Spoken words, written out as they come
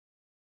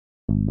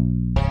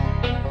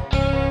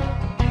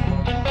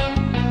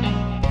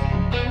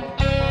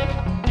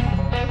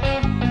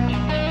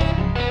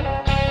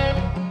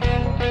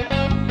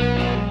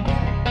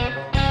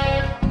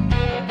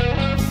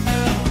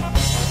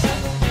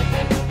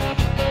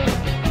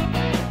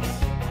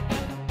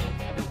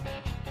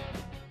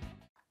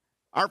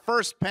Our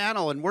first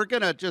panel, and we're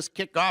going to just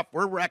kick off.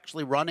 We're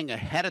actually running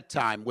ahead of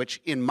time,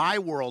 which in my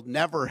world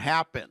never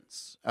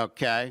happens,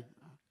 okay?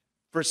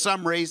 For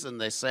some reason,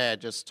 they say I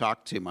just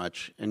talk too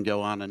much and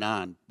go on and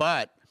on.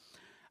 But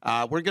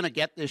we're going to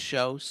get this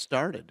show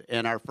started.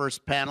 And our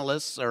first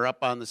panelists are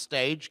up on the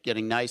stage,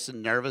 getting nice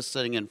and nervous,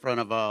 sitting in front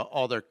of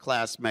all their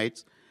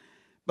classmates.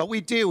 But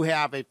we do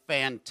have a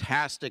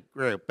fantastic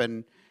group.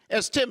 And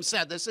as Tim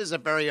said, this is a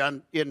very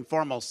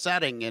informal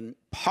setting, and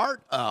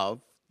part of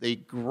the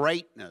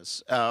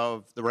greatness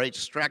of the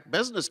Racetrack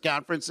Business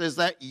Conference is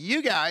that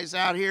you guys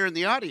out here in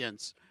the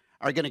audience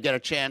are going to get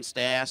a chance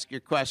to ask your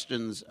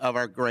questions of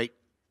our great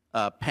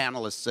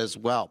panelists as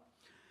well.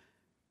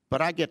 But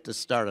I get to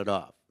start it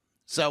off.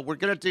 So we're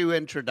going to do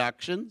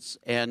introductions,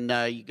 and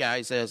you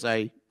guys, as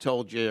I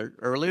told you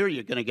earlier,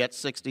 you're going to get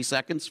 60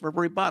 seconds for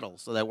rebuttal,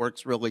 so that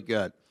works really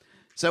good.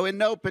 So in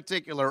no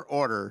particular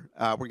order,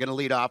 we're going to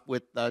lead off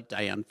with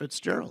Diane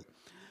Fitzgerald.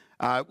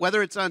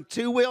 Whether it's on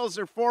 2 wheels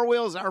or 4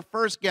 wheels, our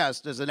first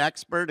guest is an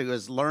expert who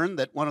has learned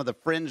that one of the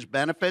fringe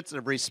benefits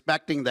of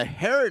respecting the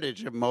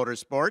heritage of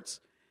motorsports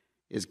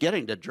is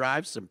getting to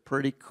drive some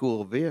pretty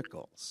cool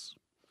vehicles.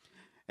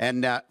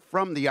 And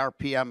from the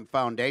RPM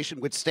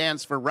Foundation, which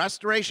stands for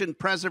Restoration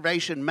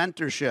Preservation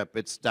Mentorship,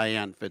 it's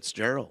Diane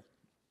Fitzgerald.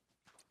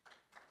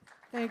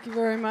 Thank you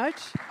very much.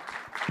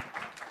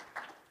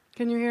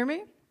 Can you hear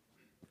me?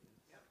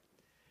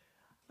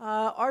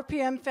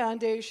 RPM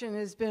Foundation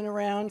has been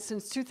around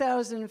since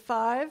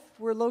 2005.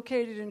 We're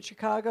located in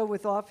Chicago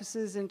with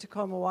offices in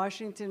Tacoma,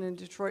 Washington, and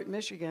Detroit,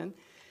 Michigan.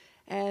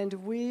 And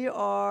we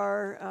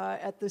are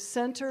at the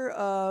center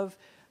of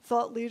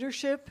thought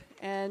leadership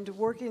and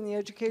working the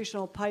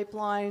educational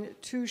pipeline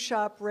to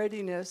shop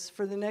readiness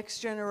for the next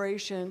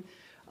generation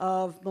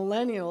of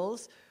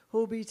millennials who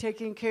will be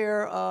taking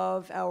care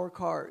of our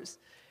cars.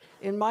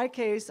 In my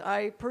case,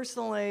 I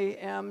personally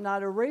am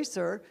not a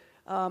racer.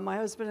 My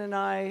husband and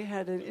I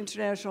had an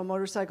international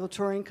motorcycle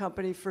touring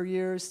company for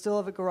years, still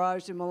have a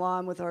garage in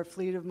Milan with our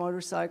fleet of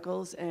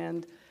motorcycles,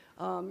 and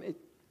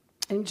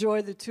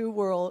enjoy the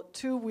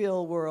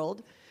two-wheel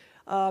world.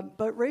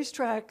 But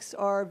racetracks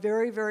are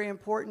very, very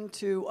important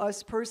to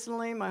us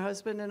personally, my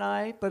husband and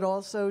I, but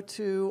also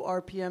to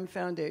RPM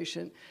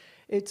Foundation.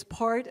 It's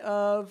part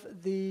of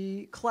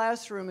the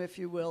classroom, if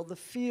you will, the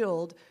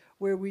field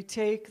where we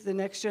take the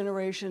next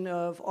generation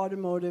of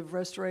automotive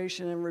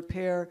restoration and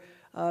repair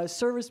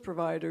service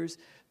providers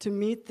to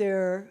meet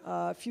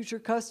their future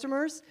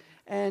customers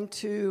and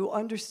to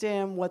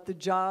understand what the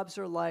jobs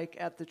are like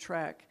at the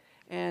track.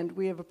 And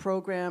we have a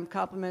program,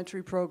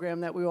 complimentary program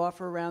that we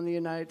offer around the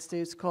United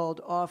States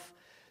called Off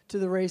to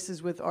the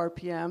Races with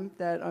RPM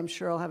that I'm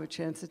sure I'll have a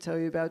chance to tell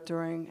you about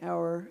during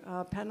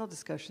our panel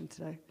discussion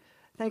today.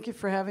 Thank you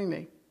for having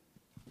me.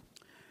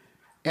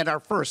 And our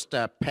first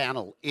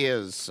panel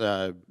is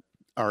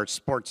our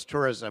sports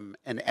tourism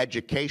and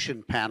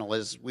education panel.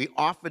 As we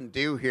often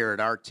do here at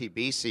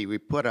RTBC, we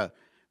put a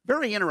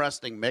very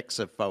interesting mix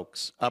of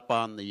folks up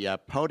on the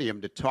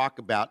podium to talk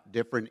about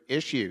different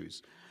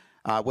issues.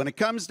 When it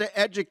comes to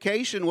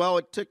education, well,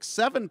 it took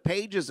 7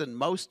 pages and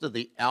most of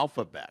the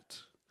alphabet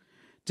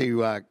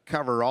to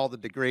cover all the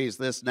degrees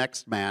this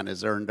next man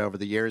has earned over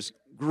the years.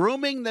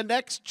 Grooming the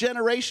next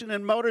generation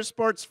in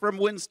motorsports from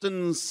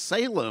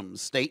Winston-Salem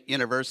State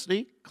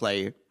University,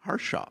 Clay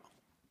Harshaw.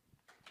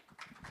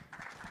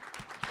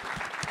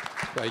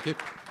 Thank you.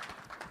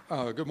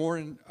 Good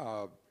morning.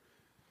 Kind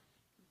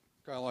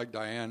of like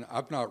Diane,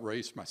 I've not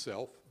raced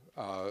myself.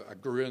 I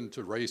grew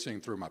into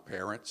racing through my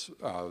parents.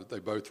 They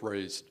both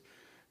raced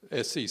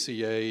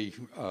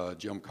SCCA,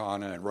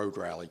 Gymkhana, and Road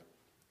Rally.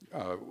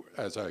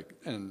 As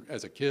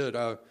a kid,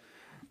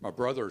 my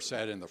brother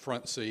sat in the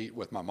front seat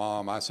with my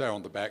mom. I sat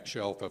on the back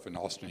shelf of an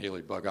Austin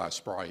Healey Bug-Eye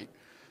Sprite.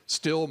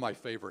 Still my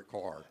favorite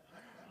car.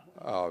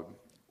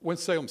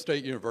 Winston-Salem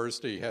State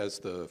University has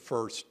the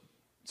first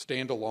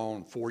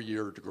standalone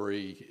 4-year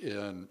degree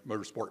in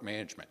motorsport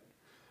management.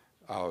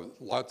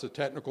 Lots of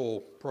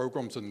technical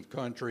programs in the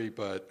country,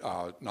 but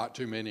not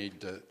too many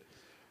to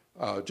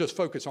just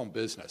focus on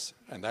business.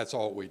 And that's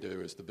all we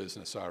do is the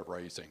business side of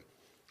racing.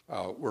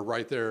 We're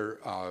right there,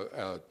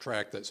 a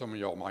track that some of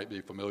y'all might be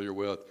familiar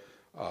with,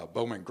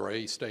 Bowman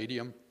Gray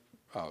Stadium.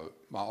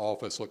 My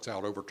office looks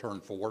out over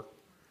Turn 4,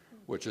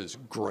 which is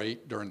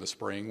great during the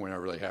spring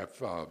whenever they have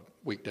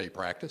weekday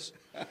practice.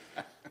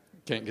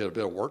 Can't get a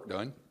bit of work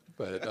done.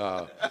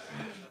 But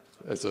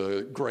it's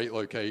a great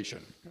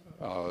location.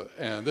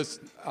 And this,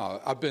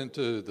 I've been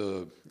to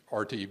the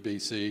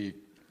RTBC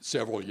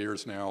several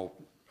years now,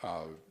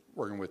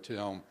 working with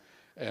Tim,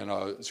 and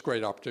it's a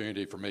great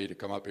opportunity for me to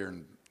come up here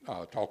and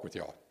talk with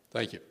y'all.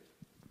 Thank you.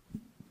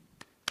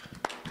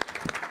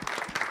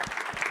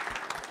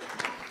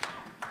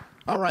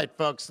 All right,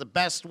 folks, the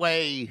best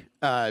way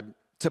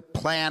to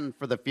plan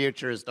for the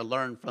future is to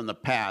learn from the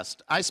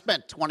past. I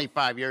spent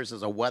 25 years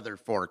as a weather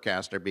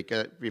forecaster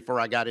before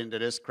I got into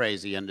this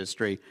crazy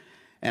industry,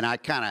 and I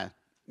kind of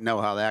know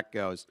how that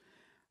goes.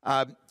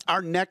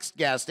 Our next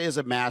guest is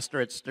a master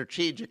at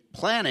strategic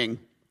planning,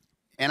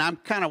 and I'm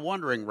kind of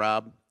wondering,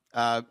 Rob,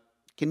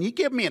 can Can you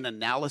give me an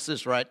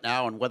analysis right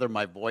now on whether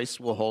my voice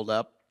will hold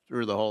up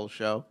through the whole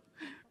show?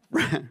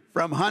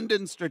 From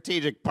Hunden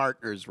Strategic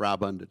Partners,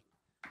 Rob Hunden.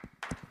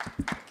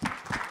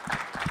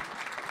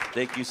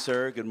 Thank you,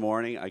 sir. Good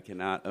morning. I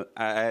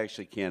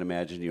actually can't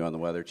imagine you on the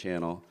Weather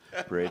Channel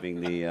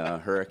braving the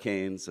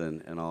hurricanes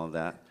and all of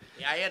that.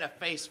 Yeah, I had a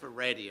face for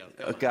radio.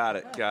 Got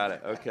it.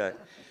 Okay.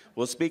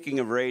 Well, speaking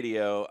of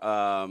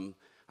radio,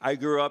 I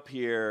grew up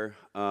here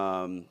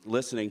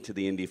listening to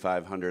the Indy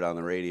 500 on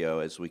the radio,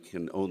 as we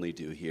can only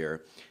do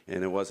here.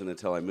 And it wasn't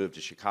until I moved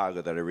to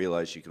Chicago that I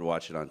realized you could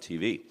watch it on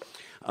TV.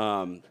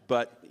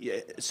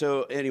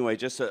 So anyway,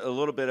 just a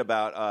little bit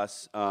about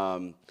us.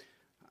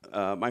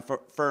 My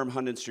firm,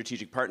 Hunden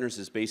Strategic Partners,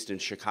 is based in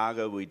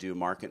Chicago. We do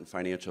market and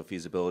financial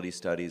feasibility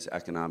studies,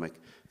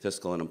 economic,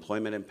 fiscal, and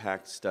employment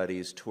impact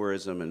studies,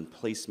 tourism and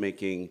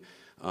placemaking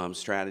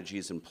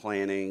strategies and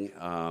planning,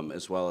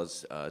 as well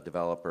as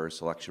developer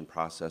selection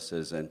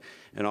processes and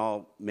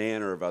all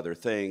manner of other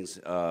things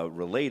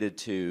related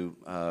to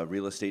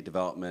real estate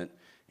development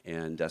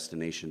and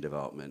destination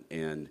development.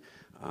 And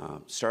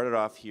started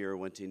off here,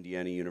 went to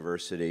Indiana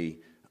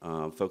University,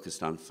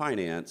 focused on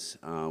finance,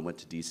 went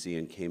to D.C.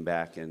 and came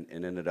back and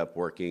ended up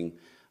working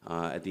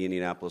at the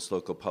Indianapolis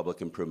Local Public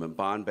Improvement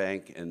Bond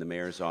Bank and the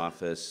mayor's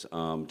office.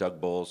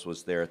 Doug Bowles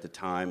was there at the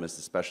time as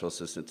the special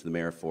assistant to the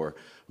mayor for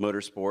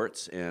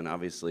motorsports, and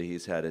obviously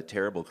he's had a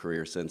terrible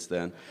career since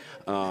then.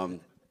 And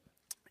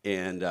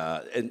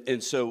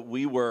so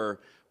we were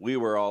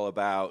all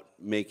about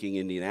making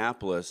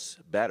Indianapolis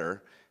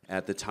better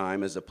at the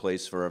time as a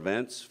place for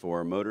events,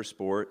 for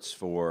motorsports,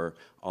 for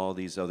all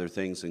these other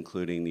things,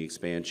 including the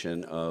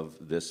expansion of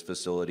this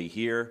facility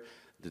here,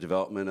 the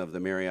development of the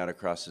Marriott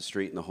across the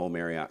street, and the whole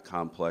Marriott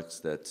complex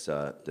that's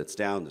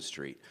down the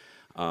street.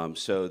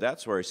 So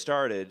that's where I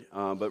started,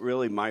 but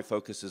really my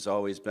focus has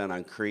always been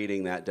on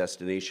creating that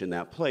destination,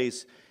 that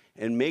place,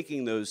 and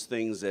making those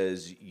things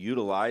as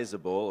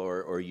utilizable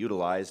or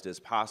utilized as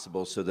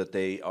possible so that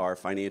they are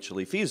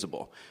financially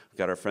feasible. We've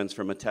got our friends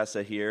from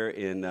Atessa here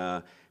in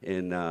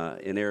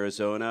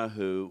Arizona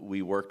who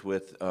we worked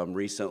with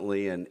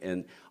recently,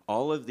 and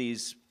all of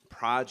these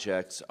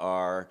projects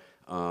are,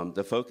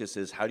 the focus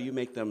is how do you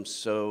make them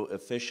so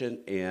efficient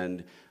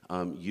and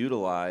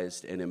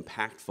utilized and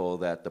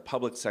impactful that the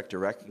public sector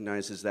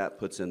recognizes that,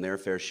 puts in their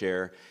fair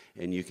share,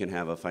 and you can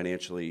have a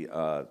financially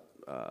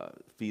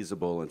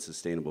feasible and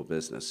sustainable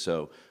business.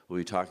 So we'll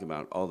be talking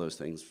about all those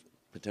things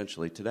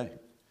potentially today.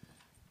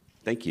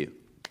 Thank you.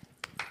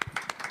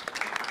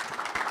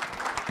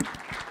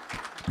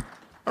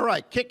 All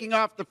right, kicking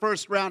off the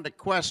first round of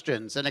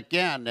questions. And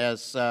again,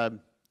 as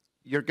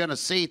you're going to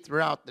see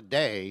throughout the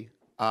day,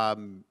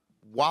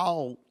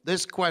 while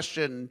this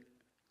question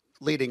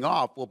leading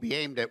off will be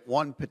aimed at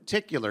one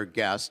particular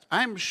guest,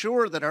 I'm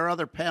sure that our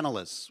other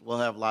panelists will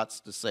have lots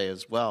to say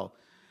as well.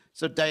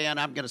 So Diane,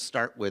 I'm going to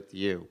start with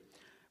you.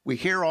 We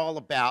hear all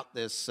about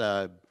this,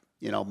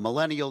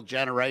 millennial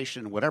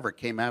generation, whatever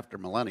came after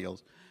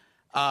millennials,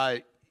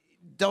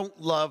 don't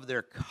love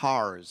their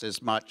cars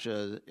as much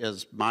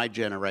as my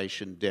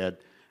generation did.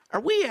 Are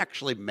we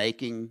actually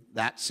making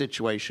that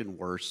situation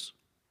worse?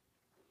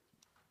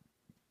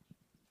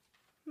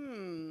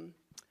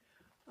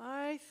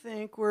 I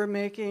think we're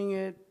making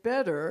it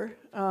better,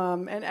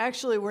 and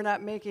actually we're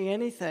not making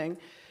anything.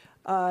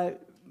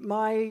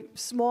 My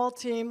small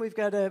team, we've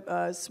got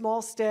a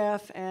small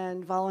staff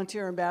and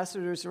volunteer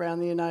ambassadors around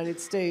the United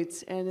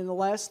States, and in the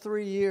last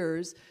 3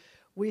 years,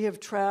 we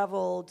have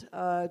traveled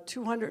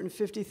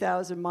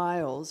 250,000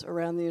 miles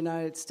around the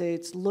United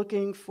States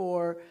looking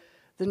for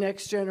the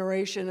next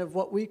generation of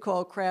what we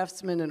call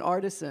craftsmen and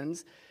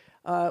artisans.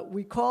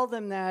 We call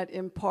them that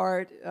in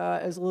part,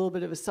 as a little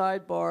bit of a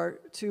sidebar,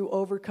 to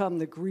overcome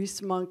the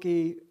grease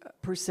monkey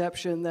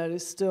perception that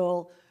is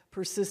still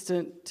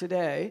persistent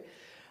today.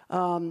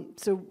 And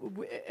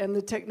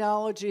the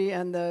technology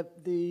and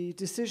the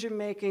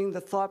decision-making,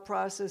 the thought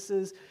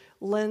processes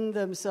lend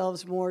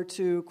themselves more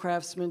to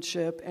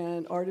craftsmanship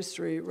and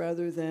artistry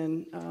rather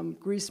than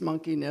grease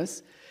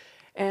monkeyness.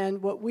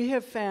 And what we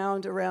have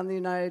found around the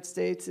United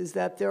States is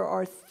that there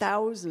are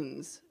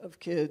thousands of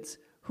kids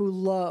who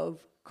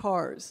love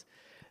cars.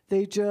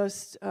 They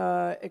just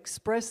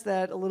express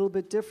that a little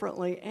bit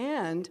differently.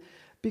 And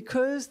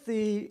because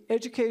the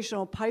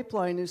educational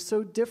pipeline is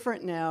so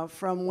different now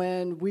from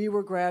when we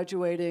were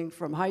graduating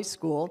from high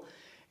school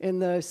in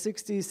the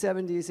 60s,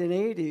 70s, and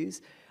 80s,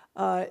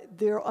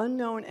 they're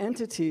unknown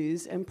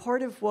entities. And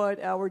part of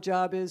what our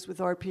job is with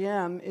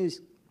RPM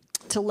is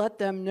to let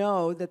them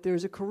know that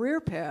there's a career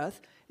path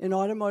in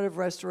automotive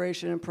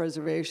restoration and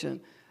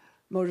preservation,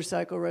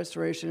 motorcycle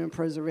restoration and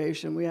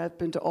preservation. We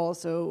happen to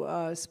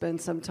also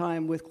spend some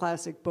time with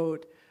classic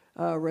boat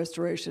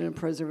restoration and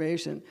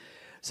preservation.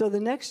 So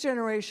the next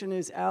generation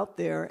is out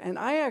there, and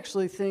I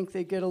actually think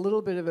they get a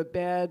little bit of a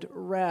bad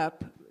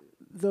rap,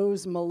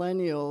 those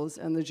millennials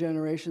and the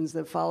generations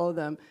that follow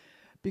them,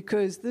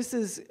 because this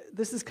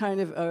is kind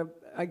of, a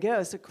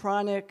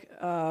chronic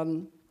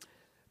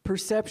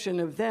perception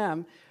of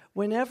them.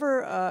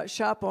 whenever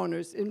shop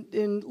owners,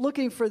 in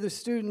looking for the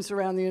students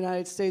around the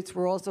United States,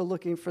 we're also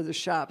looking for the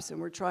shops, and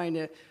we're trying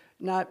to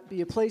not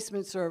be a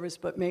placement service,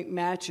 but make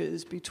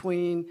matches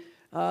between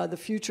the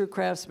future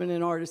craftsmen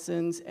and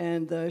artisans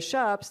and the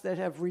shops that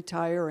have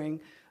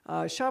retiring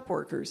shop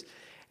workers.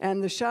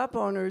 And the shop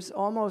owners,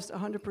 almost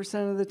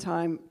 100% of the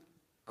time,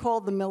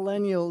 call the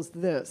millennials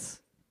this.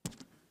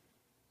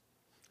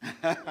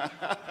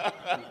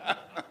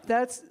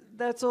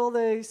 That's all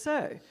they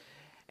say.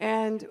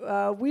 And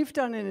we've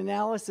done an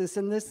analysis,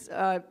 and this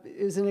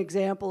is an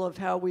example of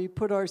how we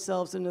put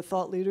ourselves in a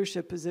thought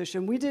leadership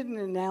position. We did an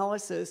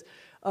analysis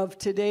of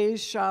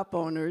today's shop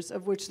owners,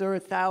 of which there are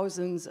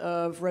thousands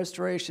of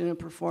restoration and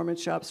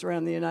performance shops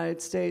around the United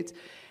States.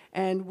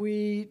 And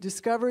we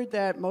discovered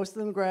that most of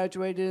them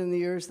graduated in the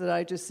years that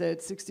I just said,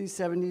 60s,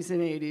 70s,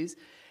 and 80s.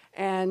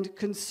 And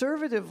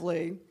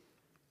conservatively,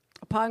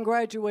 upon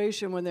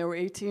graduation, when they were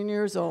 18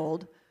 years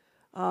old,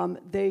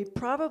 they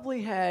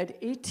probably had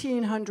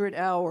 1,800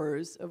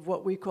 hours of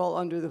what we call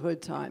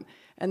under-the-hood time.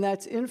 And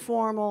that's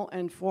informal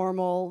and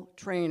formal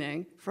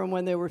training from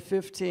when they were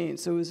 15.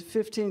 So it was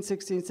 15,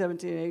 16,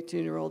 17,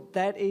 18-year-old.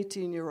 That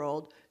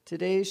 18-year-old,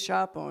 today's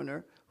shop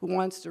owner, who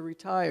wants to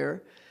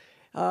retire,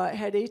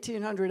 had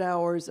 1,800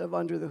 hours of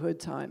under-the-hood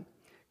time.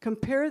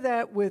 Compare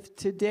that with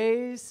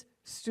today's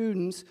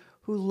students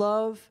who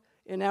love,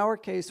 in our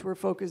case, we're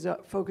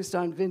focused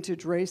on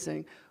vintage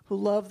racing, who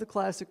love the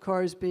classic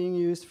cars being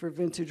used for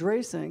vintage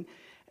racing.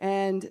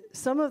 And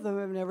some of them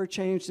have never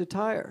changed a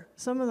tire.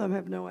 Some of them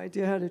have no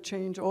idea how to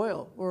change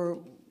oil or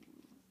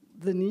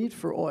the need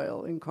for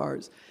oil in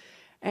cars.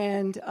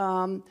 And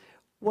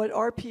what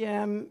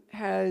RPM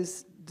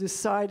has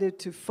decided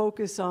to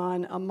focus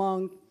on,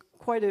 among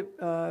quite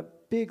a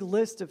big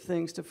list of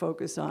things to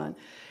focus on,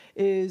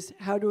 is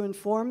how to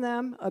inform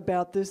them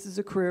about this as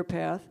a career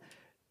path,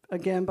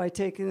 again, by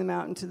taking them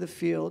out into the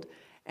field,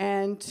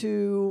 and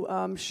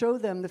to show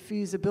them the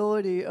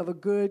feasibility of a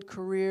good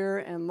career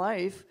and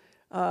life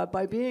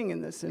by being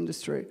in this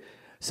industry.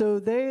 So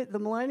the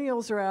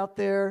millennials are out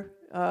there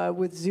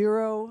with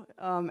 0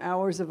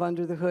 hours of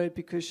under the hood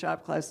because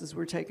shop classes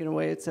were taken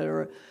away, et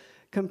cetera,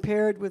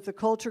 compared with the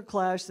culture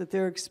clash that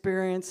they're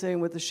experiencing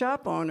with the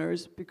shop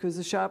owners, because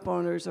the shop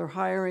owners are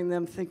hiring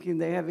them thinking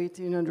they have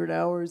 1,800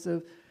 hours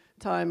of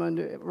time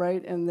under,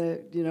 right? And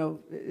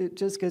it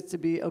just gets to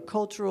be a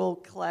cultural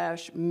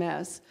clash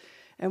mess.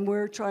 And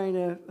we're trying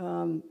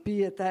to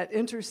be at that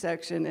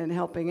intersection and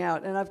helping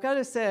out. And I've got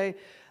to say,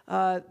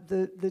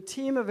 the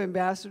team of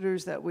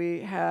ambassadors that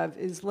we have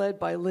is led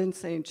by Lynn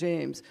St.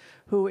 James,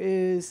 who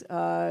has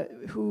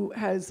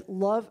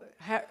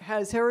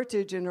has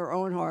heritage in her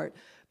own heart,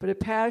 but a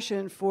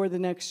passion for the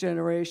next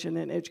generation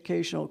and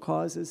educational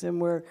causes. And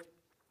we're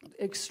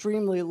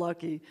extremely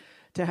lucky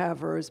to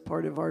have her as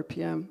part of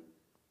RPM.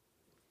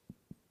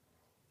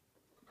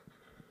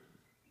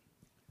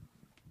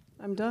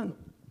 I'm done.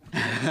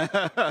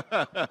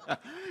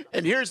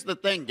 And here's the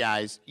thing,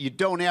 guys. You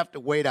don't have to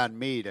wait on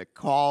me to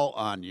call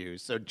on you.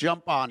 So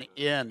jump on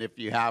in if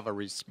you have a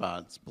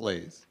response,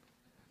 please.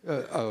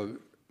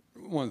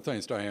 One of the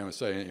things Diane was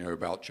saying,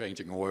 about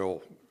changing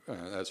oil,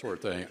 that sort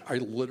of thing, I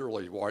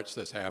literally watched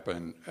this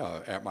happen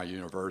at my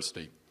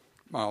university.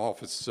 My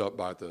office is up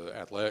by the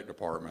athletic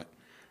department.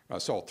 I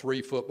saw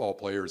 3 football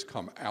players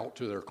come out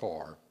to their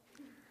car,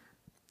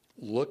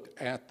 look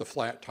at the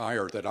flat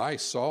tire that I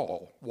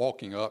saw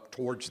walking up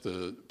towards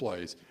the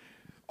place.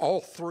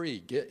 All 3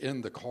 get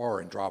in the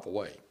car and drive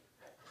away.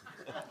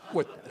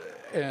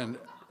 And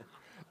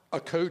a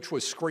coach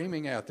was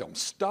screaming at them,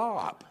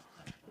 "Stop,"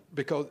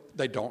 because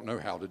they don't know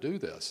how to do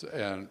this.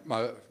 And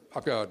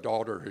I've got a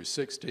daughter who's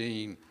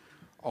 16,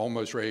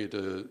 almost ready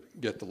to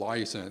get the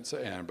license,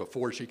 and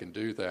before she can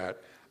do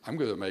that, I'm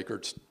going to make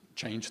her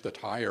change the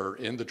tire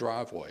in the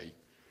driveway.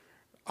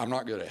 I'm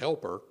not going to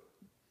help her,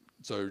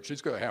 so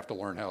she's going to have to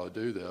learn how to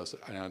do this.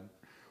 And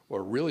what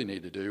I really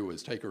need to do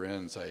is take her in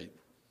and say,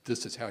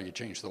 this is how you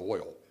change the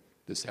oil.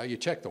 This is how you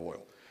check the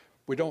oil.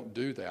 We don't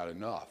do that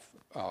enough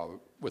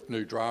with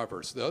new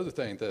drivers. The other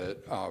thing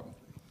that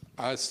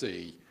I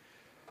see,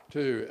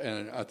 too,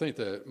 and I think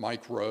that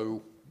Mike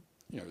Rowe,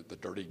 the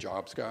dirty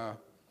jobs guy,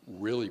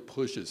 really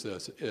pushes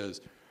this, is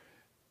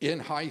in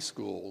high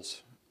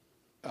schools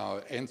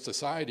and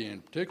society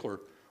in particular,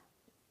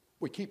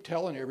 we keep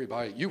telling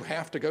everybody, you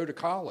have to go to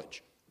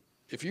college.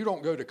 If you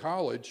don't go to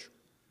college,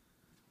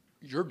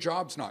 your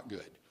job's not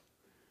good.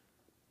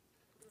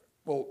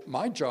 Well,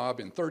 my job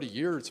in 30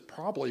 years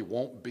probably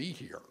won't be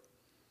here.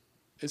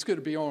 It's going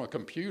to be on a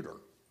computer.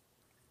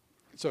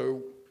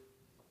 So,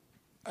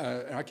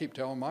 and I keep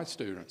telling my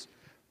students,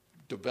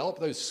 develop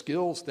those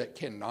skills that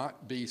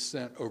cannot be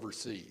sent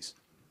overseas.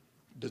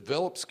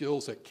 Develop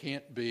skills that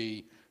can't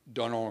be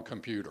done on a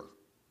computer.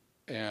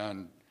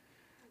 And,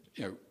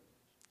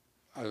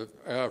 I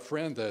have a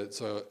friend that's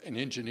an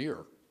engineer,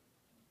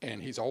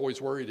 and he's always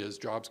worried his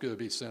job's going to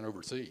be sent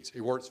overseas.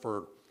 He works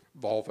for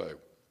Volvo.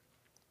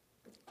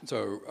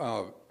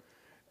 So,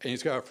 and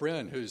he's got a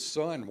friend whose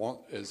son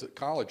is at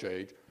college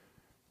age.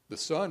 The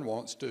son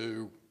wants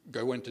to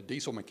go into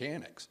diesel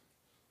mechanics.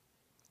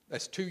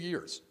 That's 2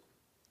 years.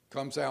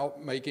 comes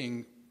out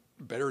making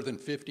better than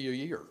 50 a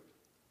year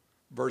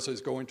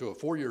versus going to a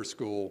 4-year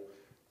school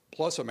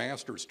plus a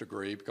master's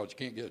degree, because you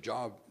can't get a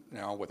job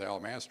now without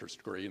a master's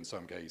degree in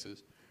some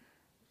cases,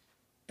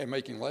 and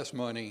making less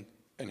money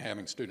and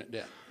having student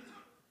debt.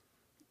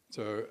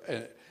 So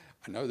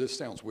I know this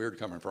sounds weird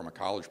coming from a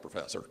college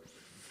professor.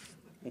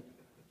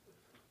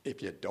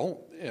 If you don't,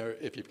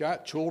 if you've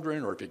got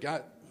children or if you've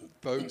got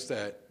folks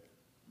that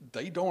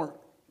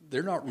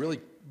they're not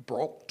really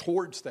brought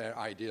towards that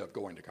idea of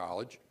going to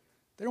college,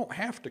 they don't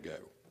have to go.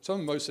 Some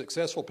of the most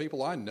successful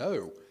people I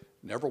know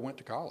never went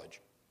to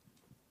college.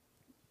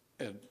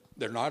 And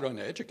they're not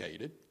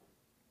uneducated.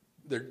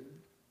 They're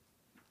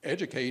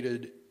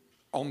educated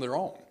on their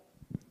own.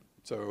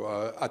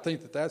 So I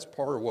think that that's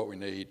part of what we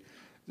need.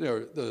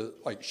 You know,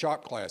 like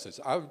shop classes.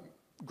 I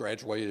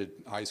graduated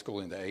high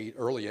school in the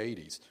early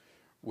 80s.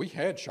 We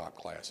had shop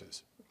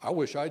classes. I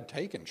wish I'd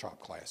taken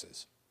shop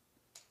classes.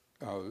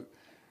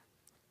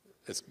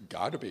 It's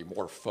got to be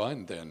more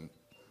fun than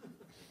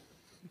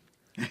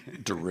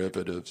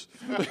derivatives.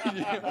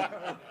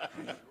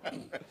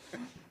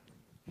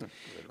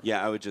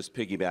 Yeah, I would just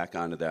piggyback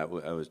onto that.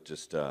 I was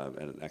just at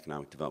an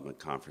economic development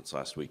conference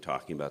last week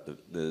talking about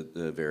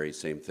the very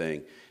same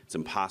thing. It's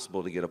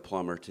impossible to get a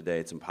plumber today.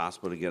 It's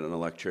impossible to get an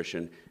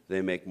electrician.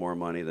 They make more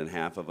money than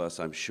half of us,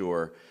 I'm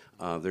sure.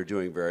 They're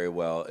doing very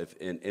well.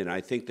 And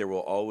I think there will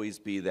always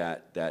be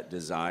that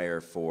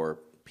desire for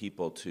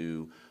people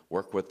to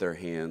work with their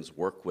hands,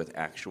 work with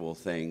actual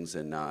things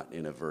and not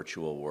in a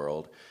virtual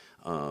world.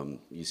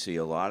 You see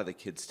a lot of the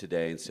kids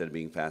today, instead of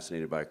being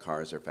fascinated by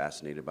cars, are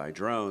fascinated by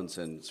drones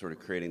and sort of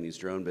creating these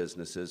drone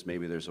businesses.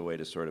 Maybe there's a way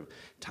to sort of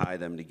tie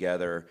them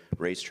together.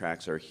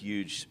 Racetracks are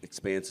huge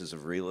expanses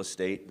of real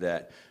estate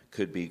that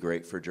could be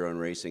great for drone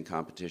racing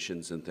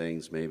competitions and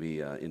things,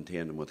 maybe in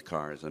tandem with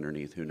cars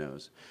underneath, who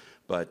knows.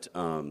 But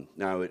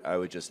now I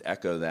would just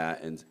echo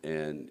that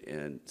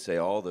and say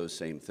all those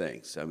same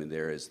things. I mean,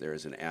 there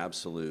is an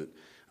absolute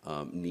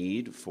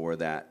need for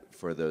that,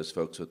 for those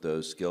folks with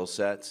those skill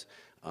sets.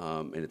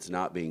 And it's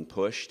not being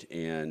pushed,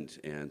 and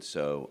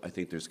so I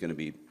think there's going to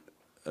be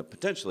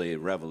potentially a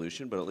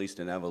revolution, but at least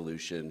an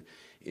evolution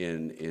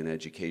in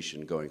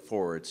education going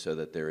forward, so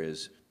that there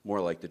is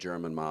more like the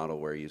German model,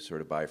 where you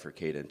sort of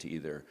bifurcate into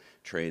either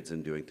trades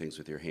and doing things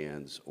with your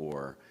hands,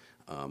 or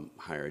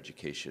higher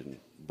education,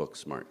 book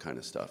smart kind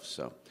of stuff.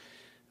 So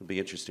it'll be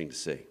interesting to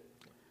see.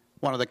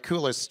 One of the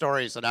coolest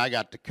stories that I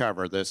got to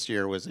cover this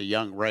year was a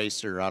young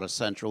racer out of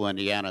central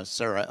Indiana,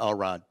 Sarah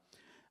Elrod.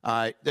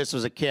 This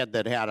was a kid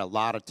that had a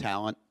lot of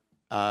talent,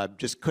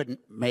 just couldn't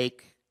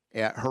make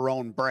her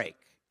own break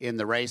in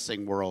the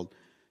racing world.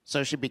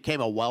 So she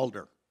became a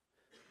welder,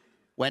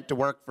 went to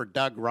work for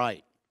Doug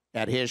Wright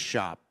at his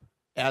shop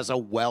as a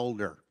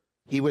welder.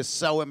 He was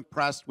so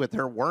impressed with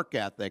her work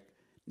ethic.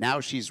 Now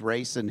she's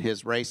racing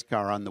his race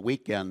car on the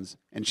weekends,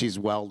 and she's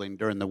welding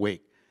during the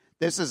week.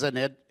 This is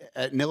an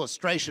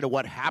illustration of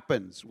what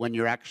happens when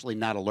you're actually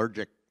not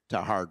allergic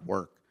to hard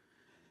work.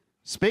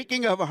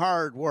 Speaking of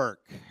hard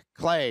work,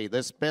 Clay,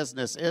 this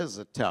business is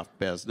a tough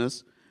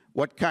business.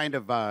 What kind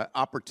of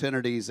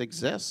opportunities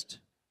exist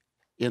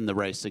in the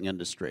racing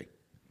industry?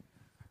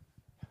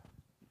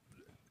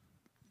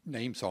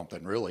 Name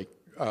something, really.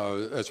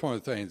 That's one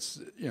of the things,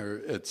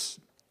 it's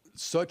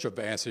such a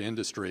vast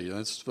industry. And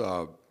it's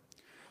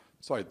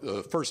like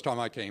the first time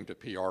I came to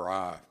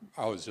PRI,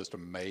 I was just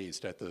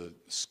amazed at the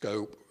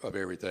scope of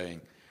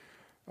everything.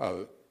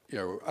 I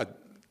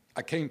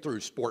came through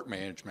sport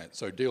management,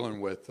 so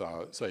dealing with,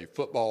 say,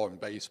 football and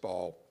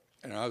baseball,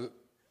 and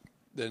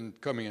then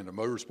coming into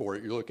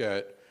motorsport, you look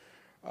at,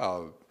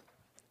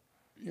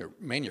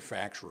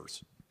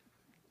 manufacturers.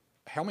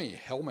 How many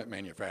helmet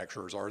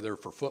manufacturers are there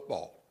for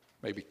football?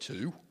 Maybe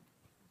 2.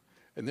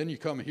 And then you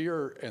come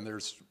here, and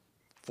there's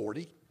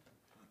 40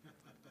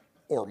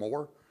 or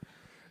more,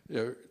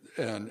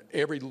 and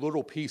every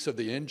little piece of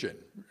the engine.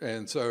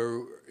 And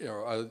so,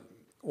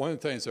 one of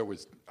the things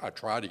that I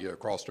try to get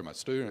across to my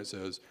students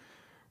is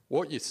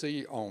what you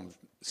see on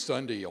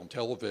Sunday on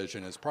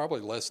television is probably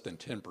less than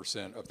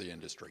 10% of the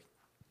industry.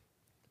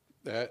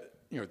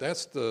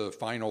 That's the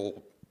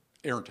final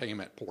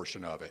entertainment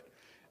portion of it.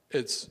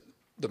 It's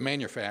the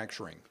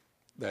manufacturing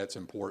that's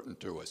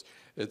important to us.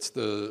 It's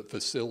the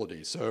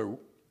facility. So,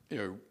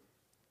 I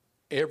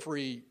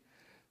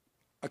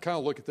kind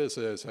of look at this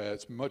as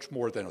it's much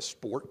more than a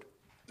sport.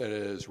 That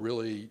is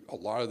really, a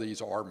lot of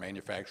these are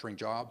manufacturing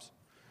jobs.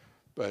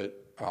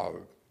 But,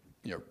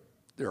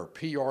 there are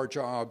PR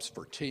jobs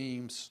for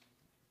teams,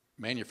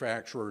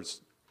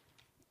 manufacturers,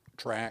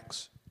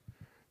 tracks,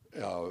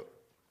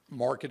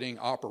 marketing,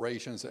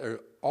 operations,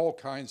 all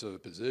kinds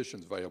of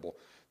positions available.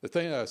 The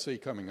thing that I see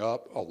coming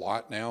up a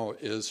lot now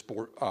is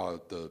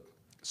the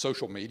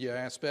social media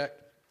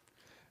aspect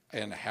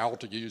and how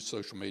to use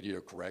social media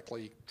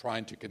correctly,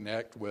 trying to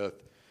connect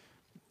with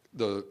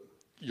the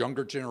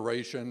younger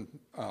generation.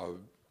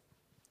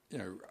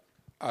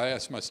 I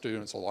ask my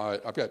students a lot.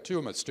 I've got 2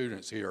 of my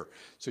students here,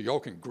 so y'all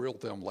can grill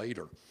them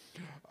later.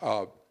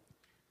 What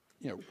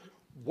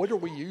are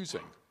we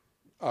using?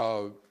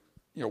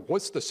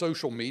 What's the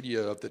social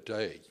media of the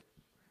day?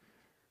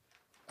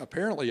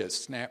 apparently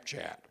it's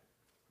Snapchat.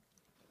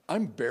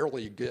 I'm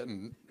barely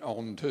getting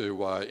onto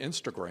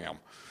Instagram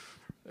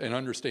and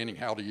understanding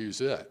how to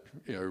use it.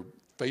 You know,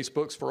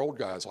 Facebook's for old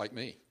guys like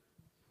me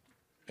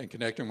and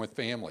connecting with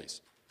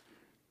families.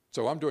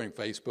 So I'm doing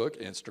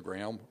Facebook,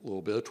 Instagram, a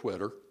little bit of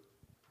Twitter,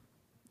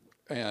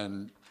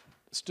 and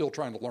still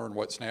trying to learn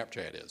what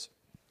Snapchat is.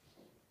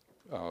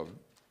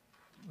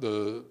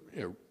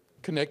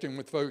 Connecting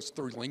with folks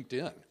through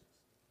LinkedIn.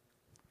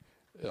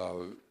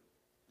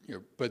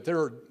 But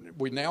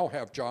we now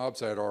have jobs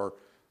that are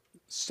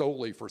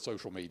solely for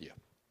social media,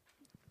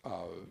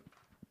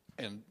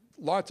 and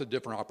lots of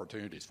different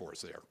opportunities for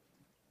us there,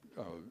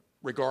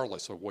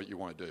 regardless of what you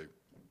want to do.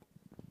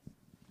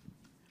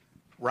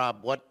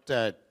 Rob, what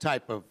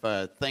type of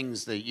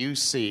things that you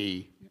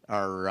see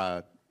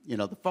are,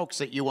 the folks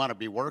that you want to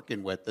be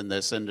working with in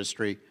this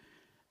industry?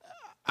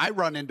 I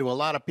run into a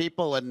lot of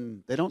people,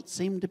 and they don't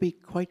seem to be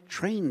quite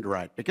trained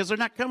right because they're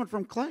not coming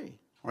from Clay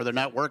or they're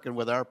not working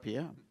with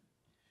RPM.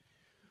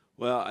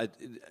 Well,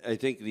 I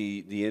think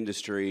the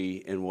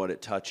industry and what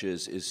it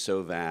touches is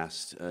so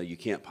vast. You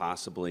can't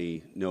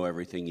possibly know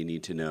everything you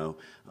need to know,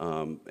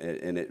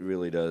 and it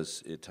really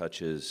does. It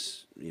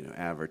touches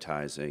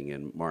advertising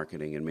and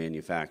marketing and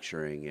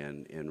manufacturing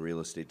and real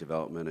estate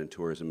development and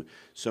tourism.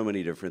 So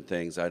many different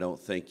things. I don't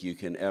think you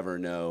can ever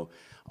know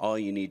all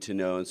you need to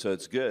know, and so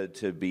it's good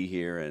to be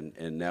here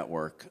and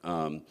network.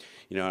 I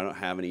don't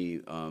have any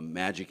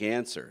magic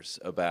answers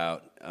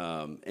about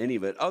any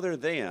of it, other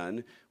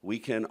than we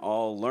can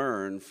all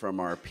learn from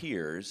our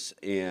peers,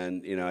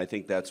 and I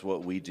think that's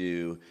what we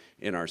do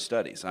in our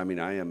studies. I mean,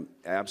 I am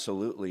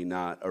absolutely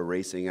not a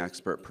racing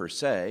expert per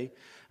se,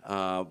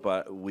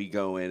 but we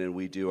go in and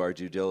we do our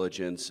due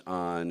diligence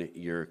on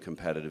your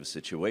competitive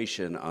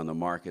situation, on the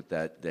market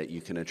that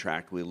you can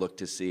attract. We look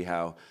to see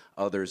how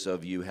others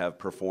of you have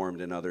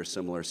performed in other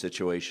similar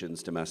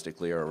situations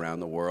domestically or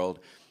around the world.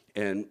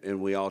 And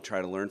we all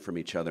try to learn from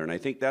each other. And I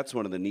think that's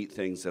one of the neat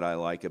things that I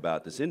like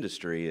about this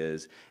industry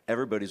is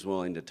everybody's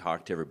willing to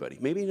talk to everybody.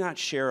 Maybe not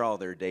share all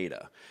their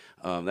data.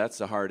 That's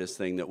the hardest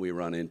thing that we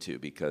run into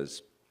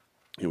because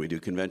we do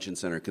convention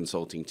center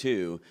consulting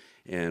too,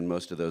 and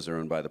most of those are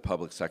owned by the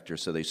public sector,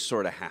 so they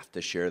sort of have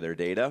to share their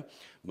data.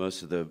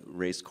 Most of the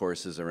race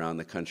courses around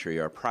the country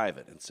are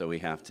private, and so we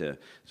have to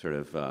sort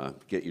of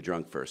get you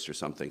drunk first or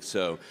something.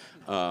 So,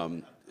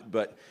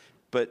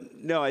 But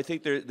no, I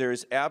think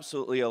there's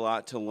absolutely a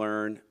lot to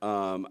learn.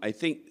 I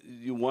think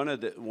one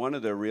of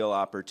the real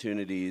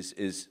opportunities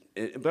is,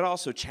 but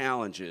also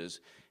challenges,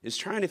 is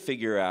trying to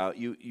figure out.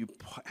 You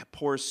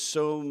pour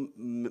so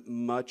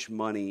much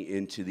money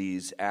into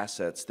these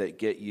assets that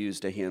get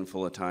used a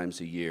handful of times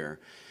a year.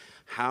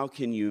 How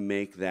can you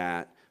make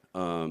that?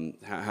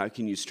 How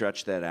can you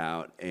stretch that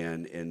out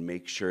and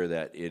make sure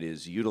that it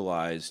is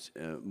utilized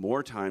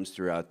more times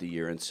throughout the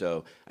year? And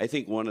so I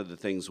think one of the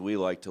things we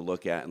like to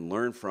look at and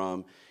learn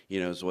from,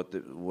 is what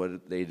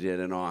they did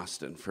in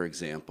Austin, for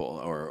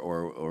example,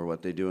 or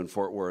what they do in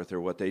Fort Worth,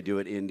 or what they do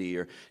at Indy,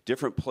 or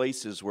different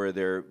places where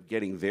they're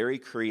getting very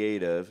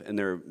creative, and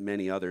there are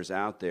many others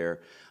out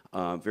there,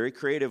 very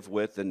creative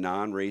with the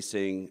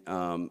non-racing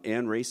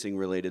and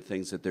racing-related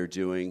things that they're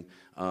doing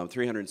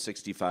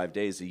 365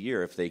 days a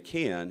year, if they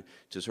can,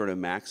 to sort of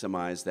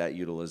maximize that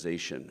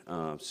utilization.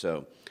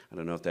 So I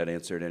don't know if that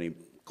answered any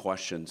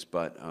questions,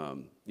 but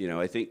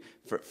I think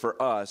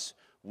for us,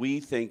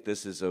 we think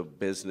this is a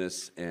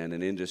business and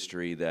an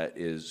industry that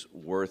is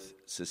worth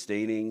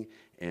sustaining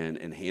and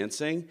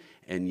enhancing,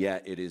 and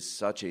yet it is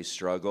such a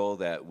struggle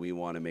that we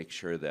want to make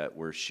sure that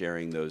we're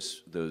sharing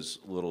those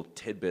little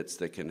tidbits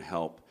that can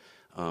help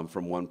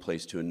from one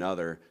place to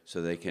another,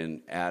 so they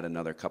can add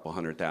another couple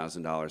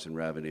 $100,000 in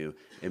revenue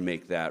and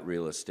make that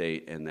real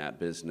estate and that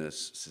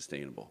business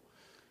sustainable.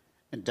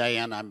 And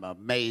Diane, I'm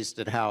amazed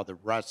at how the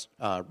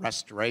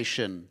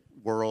restoration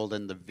world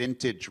and the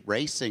vintage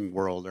racing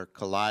world are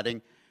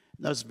colliding.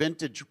 Those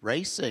vintage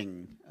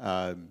racing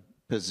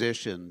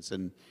positions,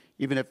 and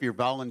even if you're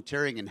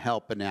volunteering and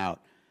helping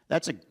out,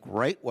 that's a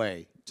great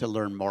way to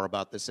learn more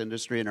about this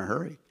industry in a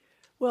hurry.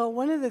 Well,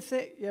 yes,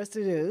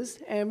 it is.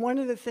 And one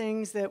of the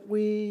things that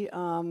we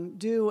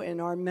do in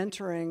our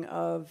mentoring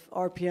of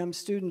RPM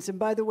students, and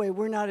by the way,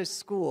 we're not a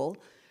school.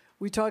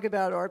 We talk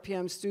about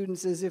RPM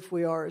students as if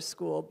we are a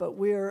school, but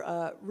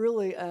we're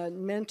really a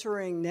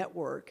mentoring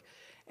network.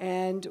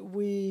 And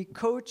we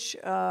coach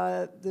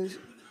the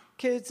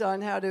kids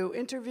on how to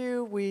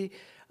interview. We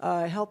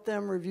help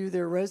them review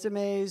their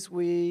resumes.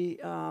 We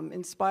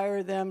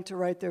inspire them to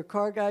write their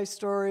car guy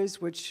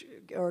stories, which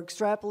are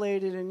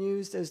extrapolated and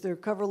used as their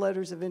cover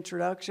letters of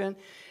introduction.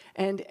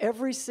 And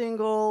every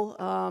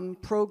single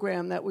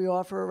program that we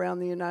offer around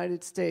the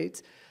United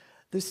States,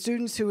 the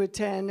students who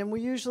attend, and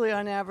we usually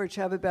on average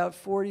have about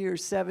 40 or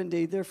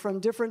 70, they're from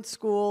different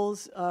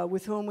schools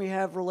with whom we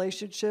have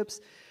relationships,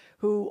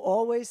 who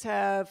always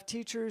have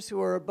teachers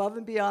who are above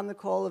and beyond the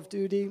call of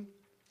duty.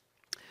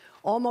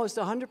 Almost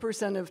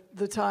 100% of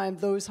the time,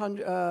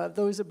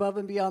 those above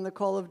and beyond the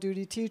call of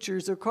duty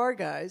teachers are car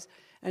guys.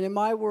 And in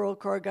my world,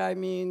 car guy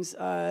means they've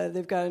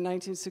got a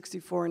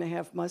 1964 and a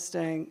half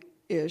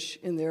Mustang-ish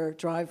in their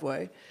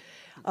driveway.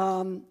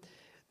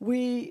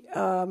 We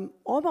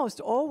almost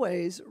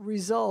always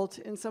result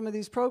in some of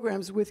these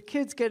programs with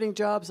kids getting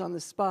jobs on the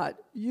spot,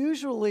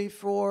 usually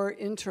for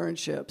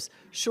internships,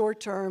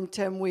 short-term,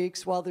 10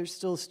 weeks while they're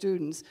still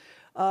students,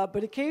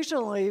 but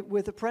occasionally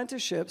with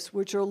apprenticeships,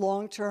 which are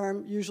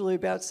long-term, usually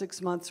about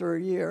 6 months or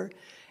a year.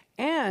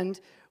 And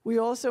we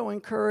also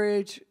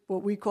encourage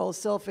what we call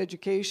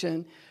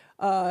self-education,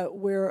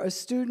 where a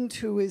student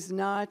who is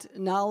not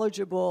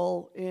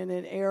knowledgeable in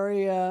an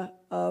area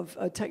of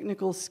a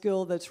technical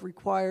skill that's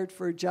required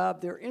for a job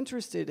they're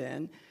interested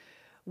in,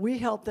 we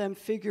help them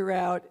figure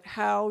out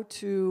how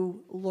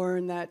to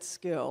learn that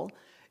skill.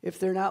 If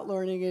they're not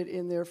learning it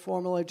in their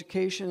formal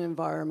education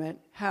environment,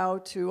 how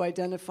to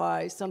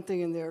identify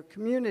something in their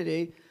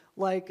community,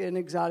 like an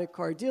exotic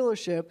car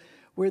dealership,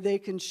 where they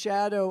can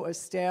shadow a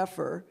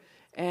staffer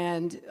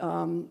and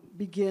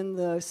begin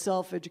the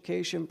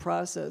self-education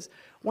process.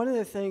 One of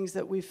the things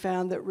that we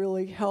found that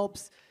really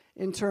helps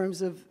in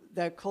terms of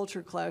that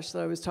culture clash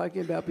that I was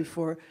talking about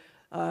before,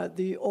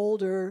 the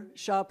older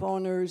shop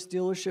owners,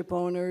 dealership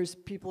owners,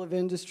 people of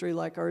industry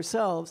like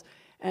ourselves,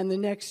 and the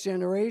next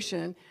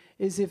generation,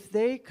 is if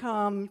they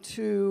come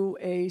to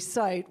a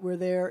site where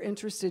they're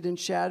interested in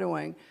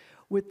shadowing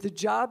with the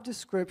job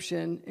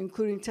description,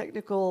 including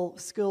technical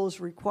skills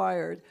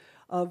required,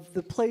 of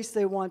the place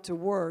they want to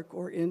work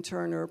or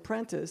intern or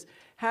apprentice,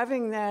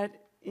 having that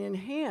in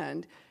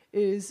hand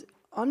is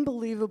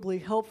unbelievably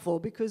helpful,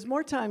 because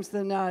more times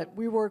than not,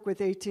 we work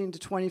with 18 to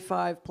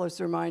 25 plus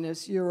or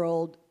minus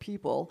year-old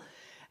people,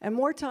 and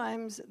more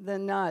times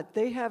than not,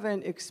 they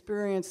haven't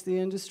experienced the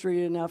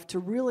industry enough to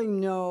really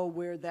know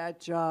where that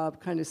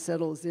job kind of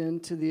settles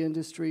into the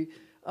industry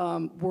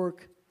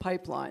work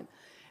pipeline.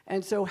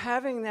 And so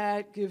having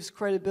that gives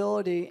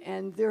credibility,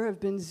 and there have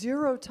been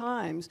 0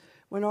 times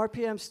when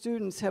RPM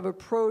students have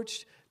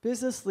approached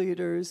business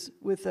leaders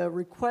with a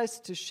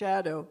request to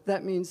shadow.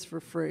 That means for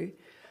free.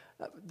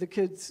 The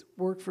kids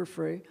work for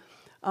free.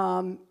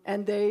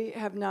 And they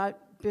have not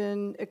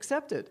been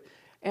accepted.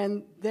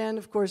 And then,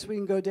 of course, we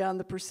can go down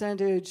the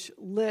percentage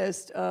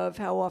list of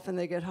how often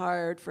they get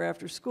hired for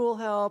after-school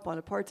help on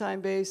a part-time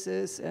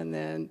basis, and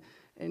then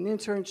an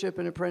internship,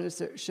 an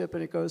apprenticeship,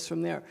 and it goes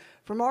from there.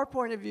 From our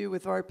point of view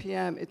with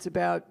RPM, it's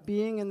about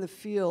being in the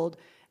field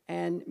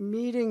and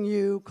meeting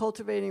you,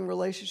 cultivating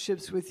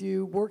relationships with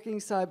you, working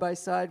side by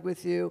side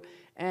with you,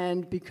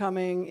 and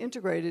becoming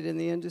integrated in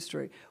the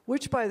industry,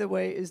 which, by the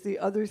way, is the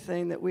other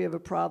thing that we have a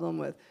problem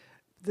with.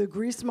 The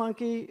grease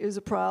monkey is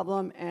a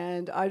problem,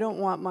 and I don't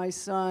want my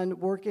son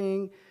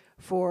working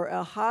for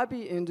a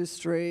hobby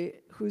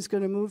industry who's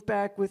going to move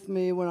back with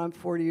me when I'm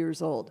 40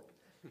 years old.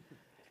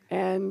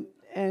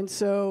 And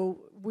so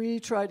we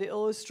try to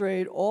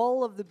illustrate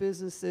all of the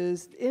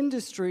businesses,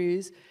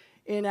 industries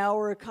in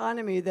our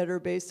economy that are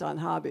based on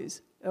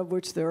hobbies, of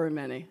which there are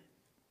many.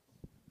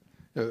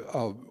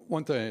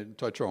 One thing to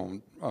touch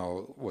on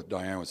what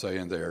Diane was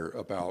saying there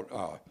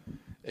about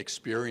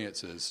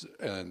experiences,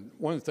 and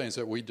one of the things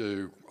that we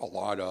do a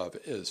lot of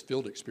is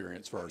field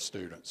experience for our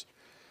students.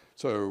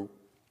 So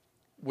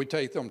we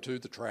take them to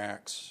the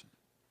tracks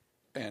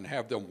and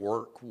have them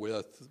work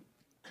with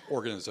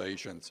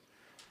organizations.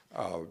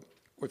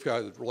 We've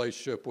got a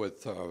relationship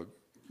with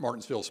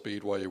Martinsville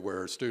Speedway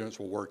where students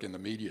will work in the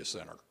media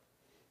center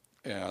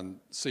and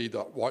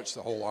watch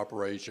the whole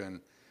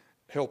operation,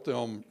 help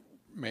them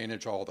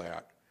manage all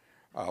that.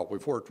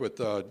 We've worked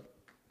with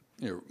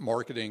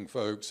marketing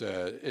folks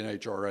at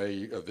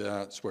NHRA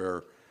events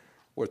where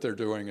what they're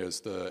doing is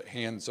the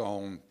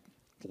hands-on,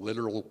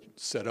 literal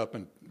setup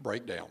and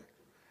breakdown.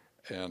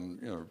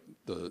 And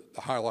the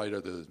highlight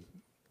of the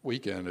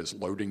weekend is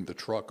loading the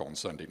truck on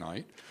Sunday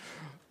night,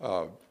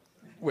 but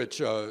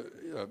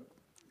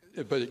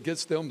it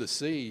gets them to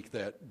see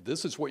that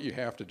this is what you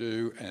have to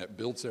do, and it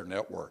builds their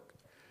network.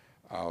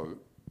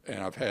 And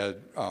I've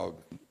had a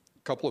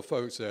couple of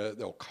folks that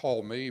they'll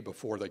call me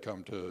before they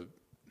come to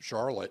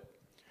Charlotte.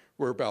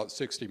 We're about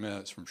 60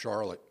 minutes from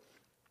Charlotte.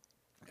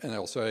 And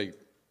they'll say,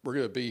 we're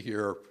going to be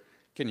here.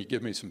 Can you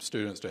give me some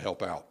students to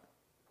help out?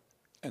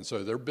 And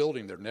so they're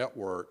building their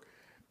network,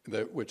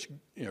 which,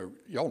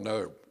 y'all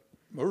know,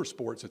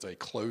 motorsports is a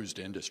closed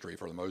industry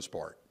for the most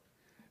part.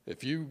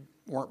 If you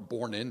weren't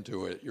born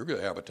into it, you're going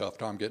to have a tough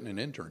time getting an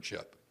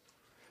internship.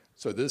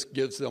 So this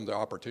gives them the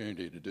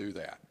opportunity to do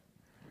that.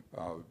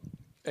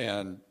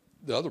 And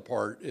the other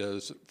part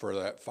is for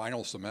that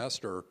final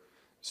semester,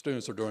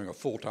 students are doing a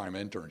full-time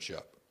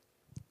internship,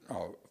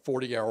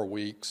 40-hour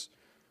weeks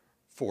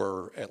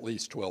for at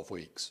least 12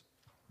 weeks.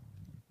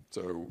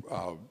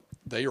 So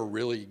they are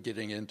really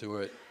getting into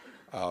it.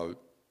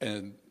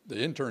 And the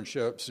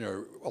internships,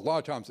 a lot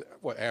of times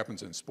what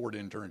happens in sport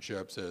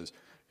internships is,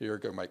 here,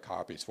 go make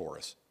copies for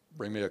us.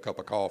 Bring me a cup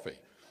of coffee.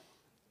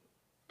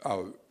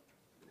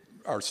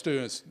 Our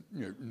students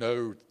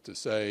know to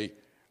say,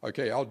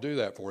 okay, I'll do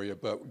that for you,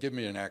 but give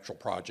me an actual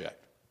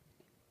project.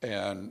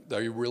 And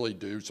they really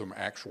do some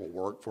actual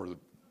work for the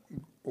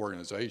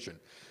organization.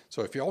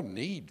 So if y'all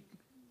need,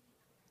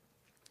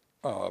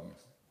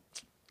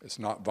 it's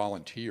not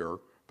volunteer,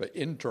 but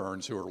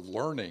interns who are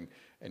learning,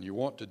 and you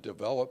want to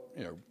develop,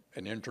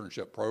 an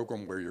internship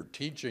program where you're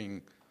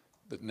teaching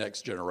the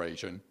next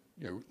generation,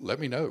 let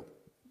me know.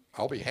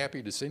 I'll be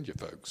happy to send you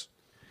folks.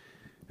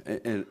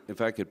 And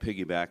if I could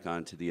piggyback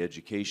onto the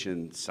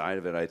education side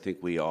of it, I think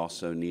we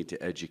also need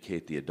to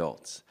educate the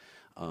adults.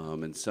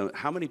 And so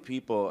how many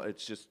people,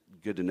 it's just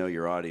good to know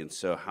your audience,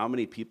 so how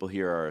many people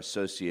here are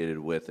associated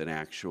with an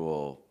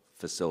actual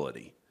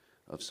facility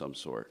of some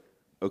sort?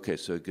 Okay,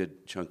 so a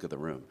good chunk of the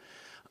room.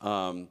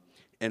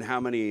 And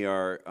how many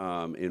are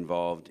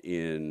involved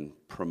in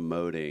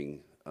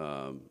promoting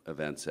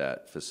events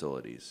at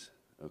facilities?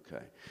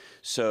 Okay.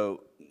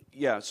 So,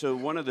 yeah, so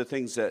one of the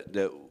things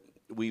that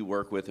we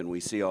work with and we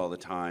see all the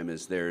time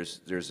is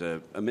there's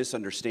a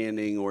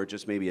misunderstanding or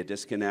just maybe a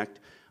disconnect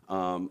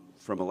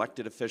from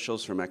elected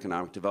officials, from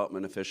economic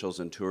development officials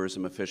and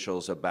tourism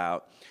officials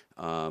about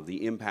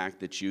the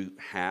impact that you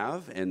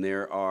have. And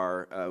there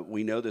are,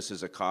 we know this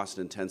is a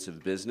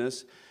cost-intensive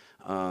business.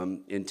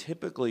 And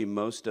typically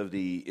most of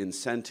the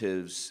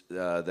incentives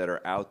that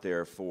are out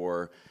there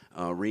for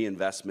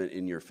reinvestment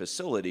in your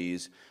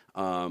facilities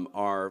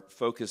are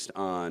focused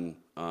on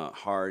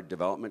hard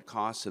development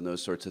costs and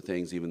those sorts of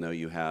things, even though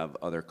you have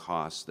other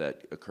costs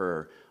that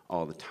occur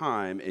all the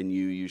time, and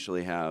you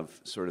usually have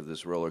sort of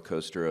this roller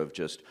coaster of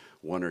just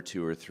 1 or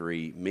 2 or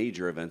 3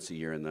 major events a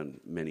year and then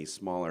many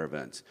smaller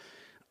events.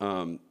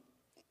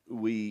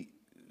 We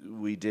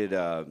did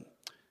a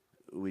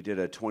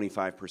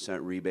 25%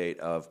 rebate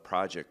of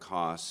project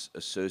costs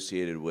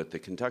associated with the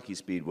Kentucky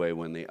Speedway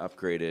when they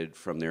upgraded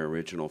from their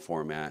original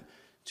format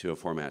to a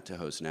format to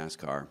host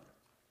NASCAR.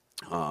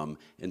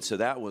 And so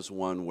that was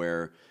one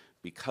where,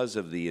 because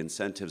of the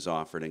incentives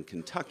offered in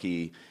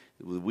Kentucky,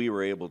 we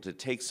were able to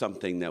take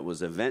something that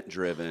was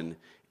event-driven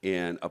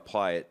and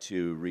apply it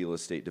to real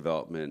estate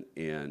development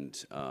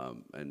and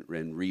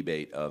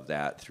rebate of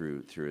that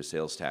through a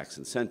sales tax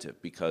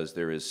incentive, because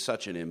there is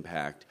such an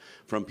impact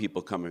from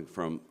people coming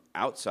from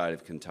outside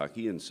of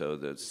Kentucky, and so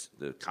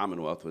the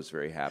Commonwealth was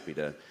very happy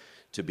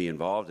to be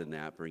involved in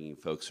that, bringing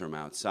folks from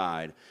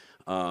outside.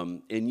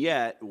 And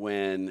yet,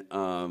 when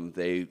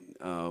they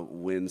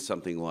win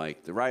something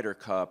like the Ryder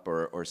Cup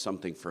or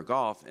something for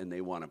golf, and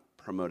they want to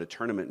promote a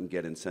tournament and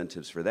get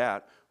incentives for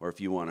that, or if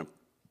you want to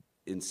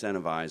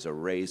incentivize a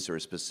race or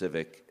a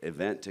specific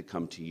event to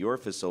come to your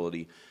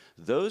facility,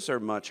 those are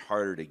much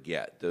harder to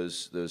get.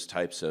 Those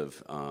types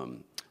of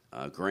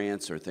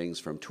grants or things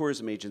from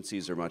tourism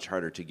agencies are much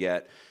harder to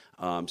get.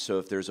 So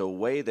if there's a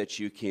way that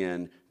you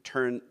can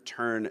turn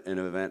an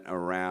event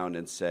around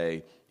and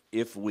say,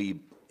 if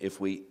we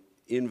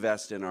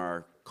invest in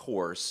our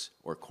course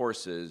or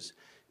courses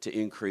to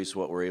increase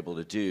what we're able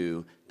to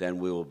do, then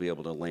we will be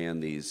able to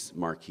land these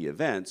marquee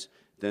events,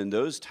 then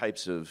those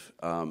types of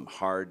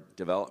hard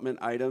development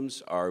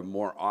items are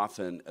more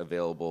often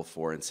available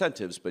for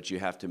incentives, but you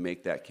have to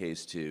make that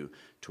case to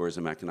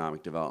tourism,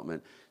 economic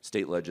development,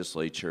 state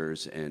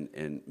legislatures,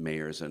 and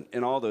mayors,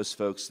 and all those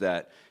folks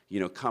that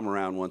come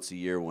around once a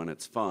year when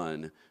it's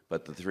fun,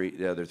 but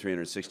the other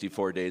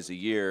 364 days a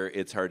year,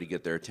 it's hard to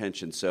get their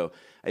attention. So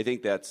I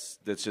think that's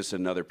just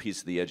another piece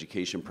of the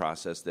education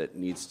process that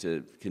needs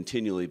to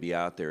continually be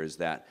out there, is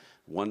that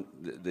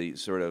the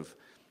sort of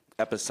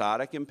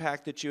episodic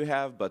impact that you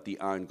have, but the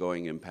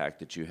ongoing impact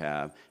that you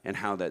have, and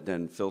how that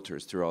then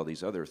filters through all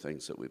these other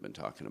things that we've been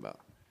talking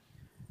about.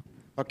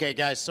 Okay,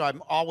 guys, so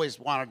I've always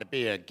wanted to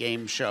be a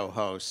game show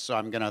host, so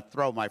I'm going to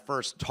throw my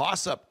first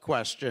toss-up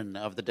question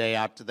of the day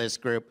out to this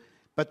group,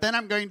 but then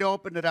I'm going to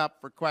open it up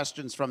for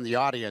questions from the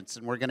audience,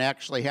 and we're going to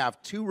actually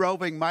have 2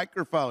 roving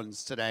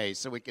microphones today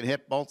so we can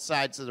hit both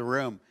sides of the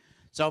room.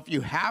 So if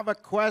you have a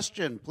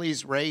question,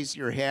 please raise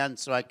your hand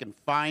so I can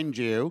find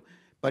you.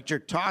 But your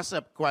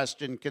toss-up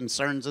question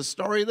concerns a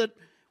story that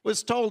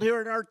was told here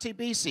at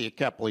RTBC a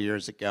couple of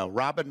years ago.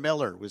 Robin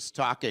Miller was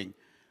talking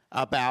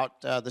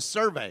about the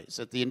surveys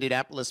at the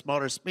Indianapolis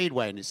Motor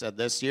Speedway, and he said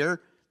this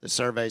year the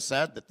survey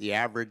said that the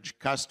average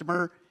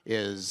customer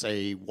is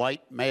a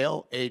white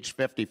male, age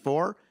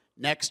 54.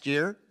 Next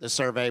year, the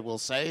survey will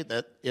say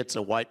that it's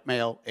a white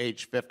male,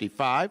 age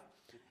 55,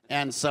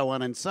 and so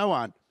on and so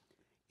on.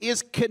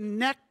 Is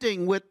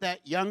connecting with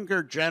that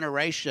younger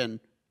generation,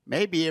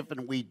 maybe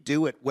even we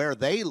do it where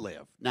they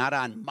live, not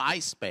on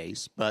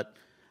MySpace, but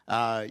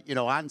on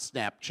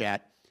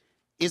Snapchat.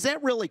 Is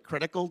that really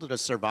critical to the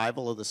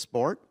survival of the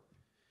sport?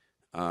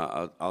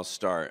 I'll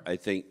start. I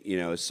think,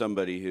 as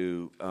somebody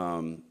who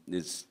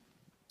is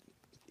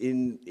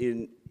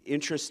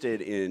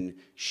interested in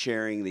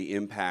sharing the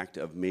impact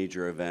of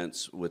major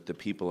events with the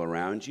people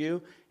around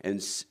you,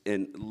 and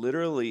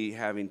literally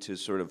having to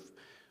sort of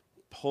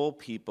pull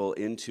people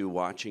into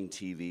watching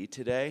TV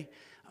today.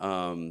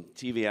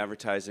 TV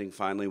advertising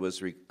finally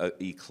was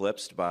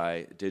eclipsed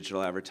by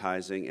digital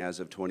advertising as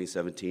of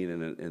 2017,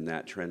 and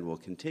that trend will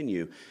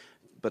continue.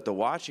 But the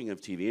watching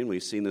of TV, and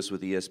we've seen this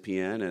with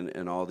ESPN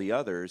and all the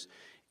others,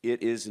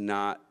 it's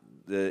not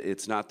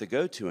the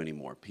go-to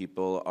anymore.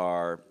 People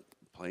are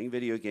playing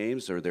video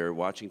games, or they're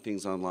watching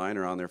things online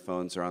or on their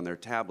phones or on their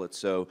tablets.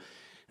 So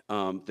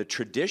the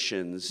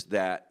traditions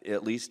that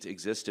at least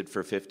existed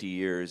for 50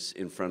 years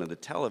in front of the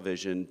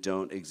television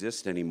don't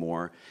exist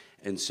anymore.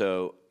 And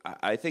so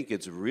I think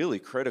it's really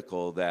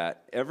critical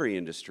that every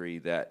industry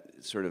that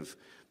sort of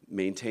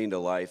maintained a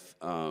life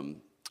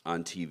on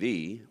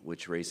TV,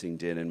 which racing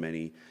did in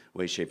many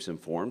ways, shapes, and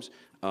forms,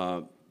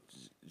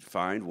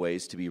 find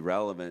ways to be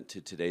relevant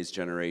to today's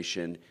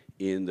generation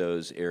in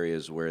those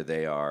areas where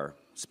they are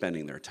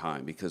spending their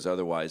time, because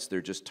otherwise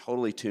they're just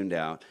totally tuned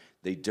out.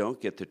 They don't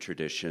get the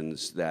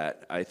traditions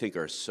that I think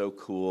are so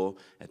cool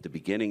at the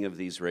beginning of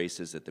these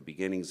races, at the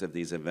beginnings of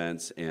these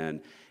events,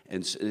 and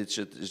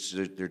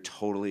they're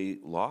totally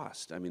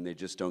lost. I mean, they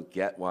just don't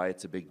get why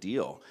it's a big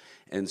deal.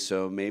 And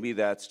so maybe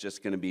that's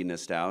just going to be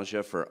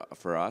nostalgia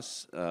for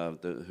us,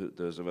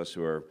 those of us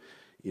who are,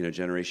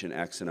 Generation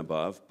X and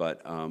above.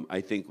 But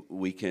I think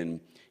we can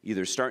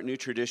either start new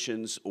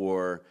traditions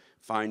or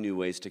find new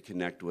ways to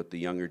connect with the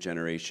younger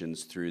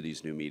generations through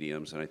these new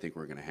mediums, and I think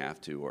we're going to have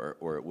to,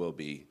 or it will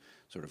be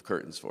sort of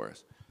curtains for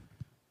us.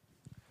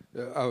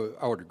 Yeah,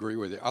 I would agree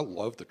with you. I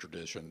love the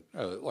tradition.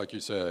 Like you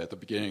said, at the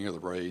beginning of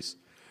the race,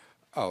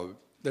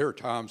 there are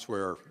times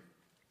where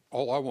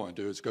all I want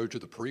to do is go to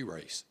the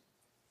pre-race.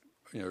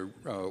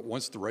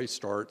 Once the race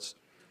starts,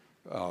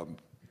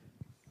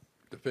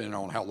 depending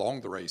on how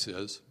long the race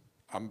is,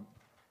 I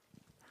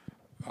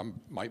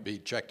might be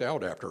checked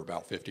out after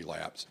about 50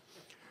 laps.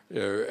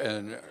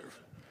 And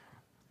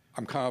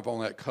I'm kind of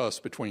on that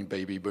cusp between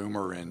baby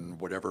boomer and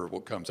what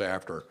comes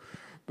after.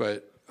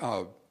 But,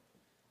 I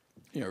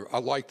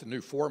like the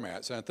new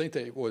formats. And I think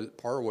that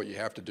part of what you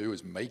have to do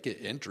is make it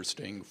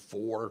interesting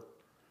for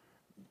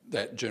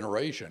that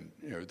generation.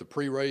 The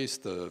pre-race,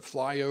 the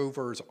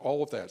flyovers,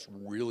 all of that's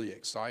really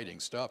exciting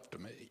stuff to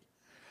me.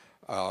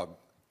 And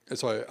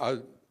so I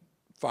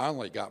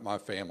finally got my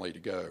family to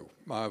go.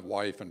 My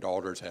wife and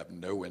daughters have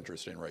no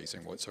interest in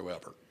racing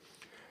whatsoever.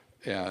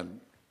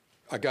 And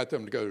I got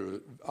them to go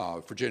to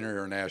Virginia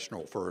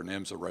International for an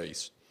IMSA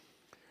race.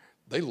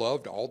 They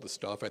loved all the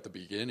stuff at the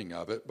beginning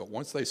of it, but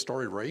once they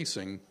started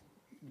racing,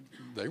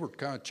 they were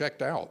kind of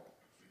checked out.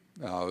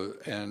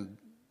 And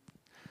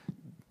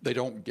they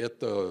don't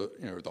get the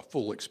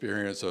full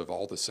experience of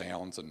all the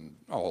sounds and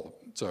all.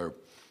 So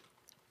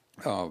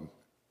I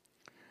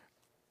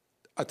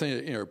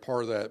think,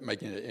 part of that,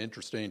 making it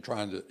interesting,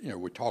 trying to,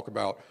 we talk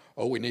about,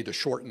 we need to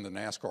shorten the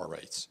NASCAR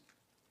race.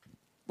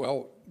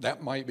 Well,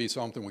 that might be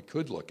something we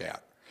could look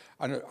at.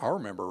 I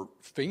remember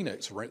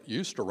Phoenix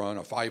used to run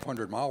a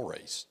 500-mile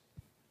race,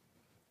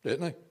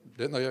 didn't they?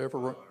 Didn't they ever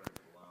run?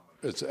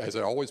 Has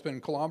it always been a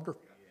kilometer?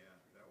 Yeah,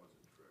 that was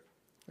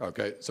a trick.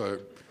 Okay, so.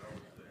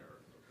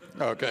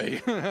 Okay.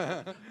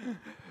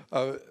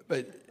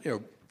 But,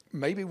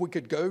 maybe we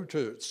could go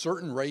to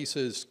certain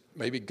races,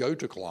 maybe go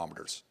to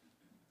kilometers.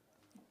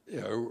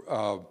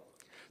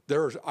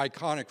 There's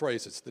iconic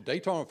races, the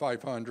Daytona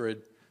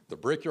 500, the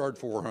Brickyard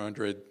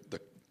 400,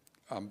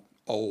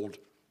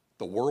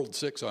 the World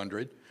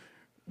 600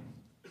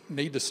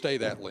 need to stay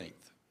that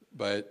length,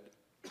 but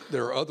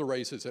there are other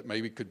races that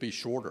maybe could be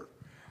shorter.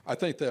 I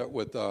think that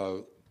with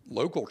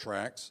local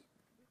tracks,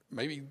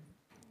 maybe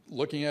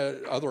looking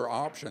at other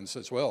options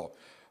as well.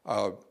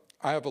 I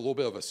have a little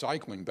bit of a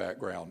cycling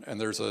background, and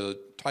there's a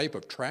type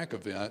of track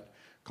event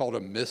called a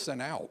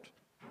missing out,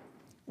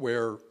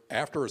 where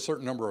after a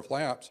certain number of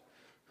laps,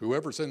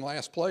 whoever's in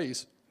last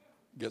place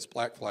gets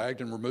black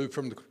flagged and removed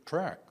from the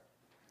track.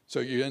 So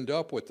you end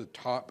up with the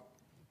top,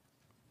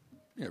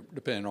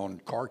 depending on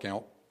car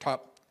count,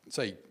 top,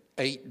 say,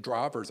 8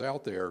 drivers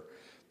out there.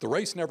 The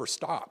race never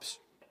stops.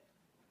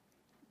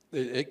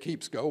 It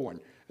keeps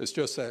going. It's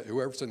just that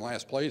whoever's in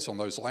last place on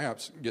those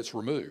laps gets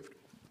removed,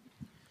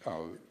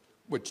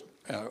 which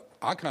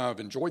I kind of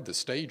enjoyed the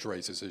stage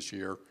races this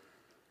year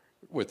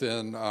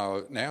within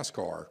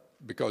NASCAR,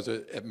 because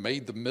it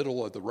made the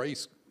middle of the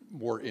race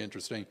more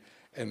interesting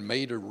and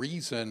made a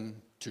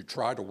reason to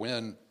try to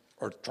win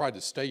or try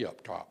to stay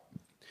up top.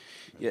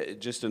 Yeah,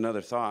 just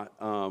another thought.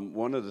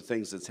 One of the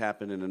things that's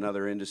happened in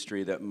another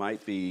industry that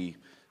might be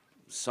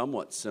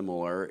somewhat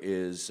similar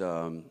is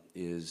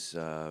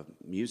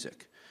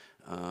music.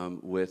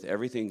 With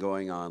everything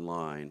going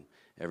online,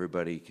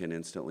 everybody can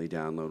instantly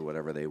download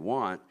whatever they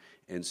want,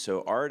 and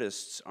so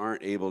artists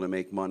aren't able to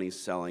make money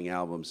selling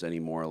albums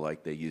anymore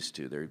like they used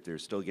to. They're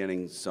still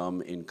getting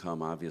some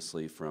income,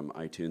 obviously, from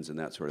iTunes and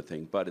that sort of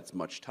thing, but it's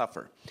much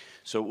tougher.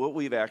 So what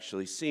we've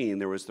actually seen,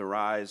 there was the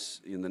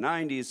rise in the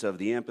 90s of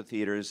the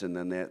amphitheaters, and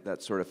then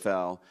that sort of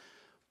fell.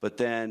 But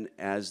then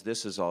as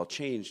this has all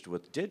changed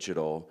with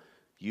digital,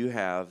 you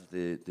have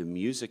the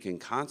music and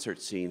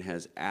concert scene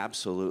has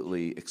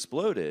absolutely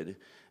exploded,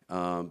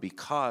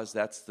 because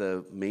that's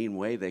the main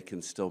way they can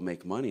still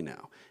make money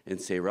now and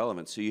stay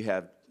relevant. So you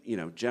have,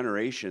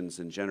 generations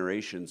and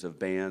generations of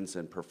bands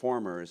and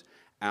performers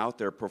out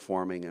there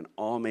performing in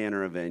all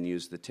manner of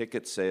venues. The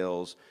ticket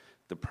sales,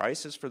 the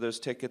prices for those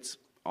tickets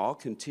all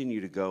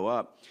continue to go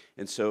up.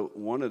 And so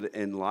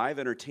live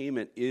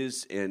entertainment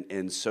is,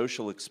 and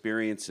social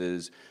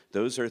experiences,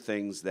 those are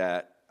things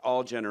that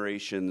all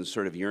generations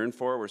sort of yearn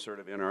for. We're sort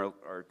of in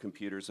our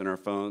computers and our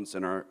phones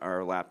and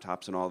our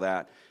laptops and all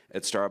that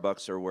at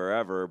Starbucks or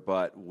wherever,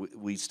 but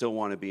we still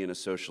want to be in a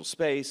social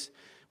space.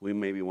 We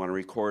maybe want to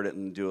record it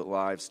and do it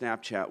live,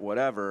 Snapchat,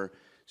 whatever.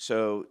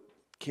 So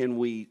can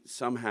we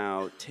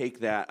somehow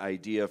take that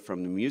idea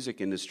from the music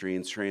industry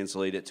and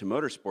translate it to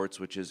motorsports,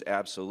 which is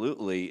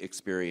absolutely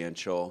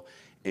experiential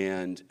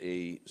and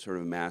a sort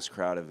of mass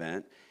crowd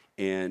event,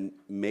 and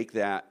make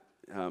that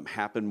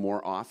happen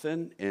more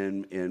often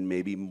and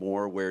maybe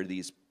more where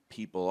these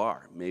people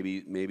are.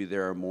 Maybe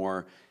there are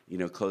more,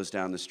 close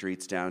down the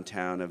streets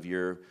downtown of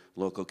your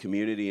local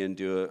community and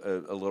do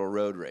a little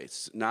road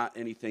race. Not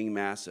anything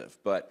massive,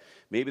 but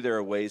maybe there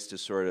are ways to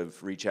sort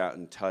of reach out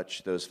and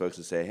touch those folks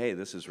and say, hey,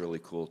 this is really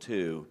cool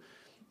too.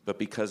 But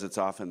because it's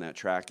often that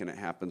track and it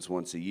happens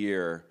once a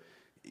year,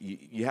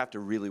 you have to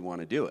really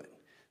want to do it.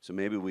 So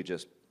maybe we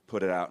just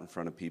put it out in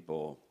front of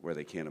people where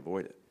they can't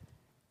avoid it.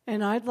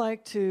 And I'd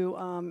like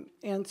to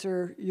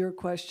answer your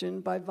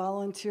question by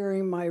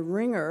volunteering my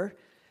ringer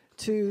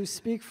to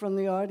speak from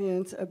the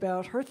audience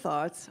about her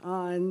thoughts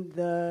on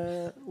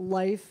the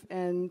life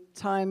and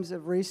times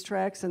of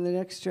racetracks and the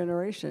next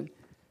generation.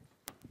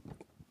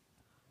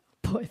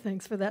 Boy,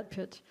 thanks for that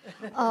pitch.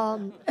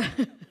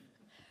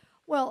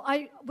 Well,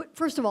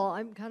 first of all,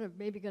 I'm kind of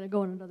maybe going to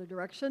go in another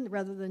direction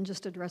rather than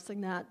just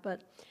addressing that.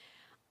 But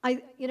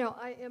I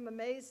am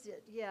amazed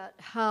yet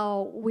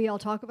how we all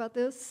talk about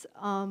this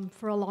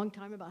for a long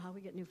time about how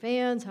we get new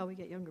fans, how we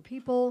get younger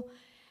people,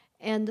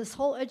 and this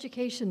whole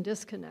education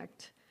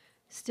disconnect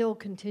still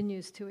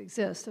continues to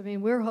exist. I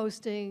mean, we're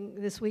hosting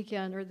this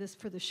weekend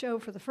for the show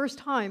for the first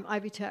time,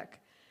 Ivy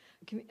Tech,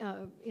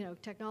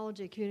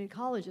 technology community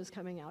college is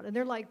coming out, and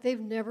they're like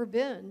they've never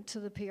been to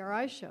the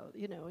PRI show,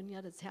 and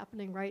yet it's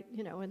happening right,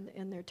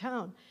 in their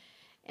town.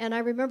 And I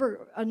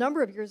remember a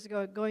number of years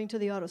ago going to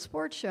the Auto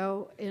Sports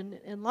Show in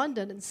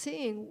London and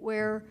seeing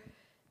where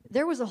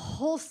there was a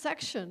whole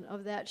section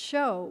of that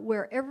show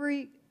where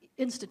every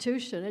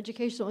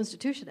educational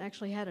institution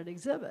actually had an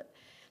exhibit.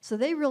 So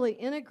they really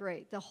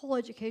integrate the whole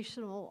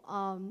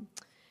educational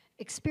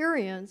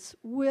experience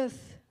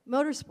with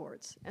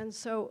motorsports. And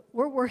so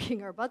we're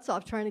working our butts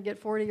off trying to get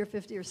 40 or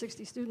 50 or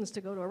 60 students to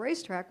go to a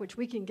racetrack, which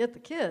we can get the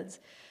kids,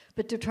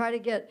 but to try to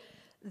get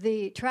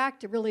the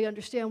track to really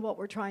understand what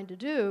we're trying to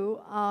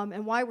do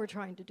and why we're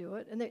trying to do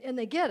it. And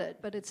they get it,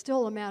 but it's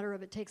still a matter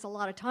of it takes a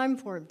lot of time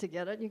for them to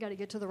get it. And you got to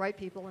get to the right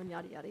people and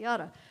yada, yada,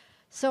 yada.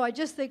 So I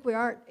just think we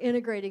aren't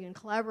integrating and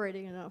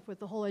collaborating enough with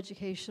the whole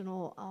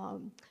educational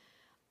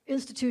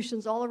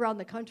institutions all around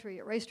the country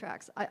at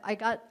racetracks. I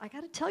got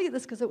to tell you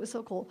this because it was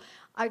so cool.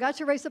 I got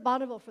to race at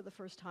Bonneville for the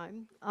first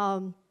time.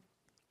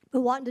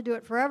 Been wanting to do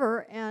it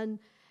forever,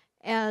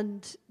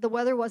 and the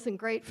weather wasn't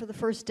great for the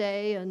first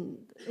day, and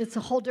it's a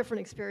whole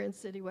different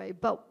experience anyway.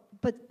 But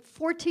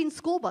 14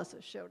 school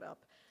buses showed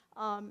up,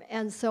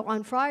 and so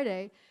on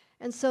Friday,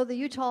 and so the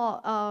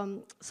Utah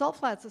Salt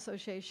Flats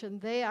Association,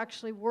 they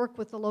actually work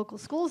with the local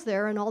schools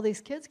there, and all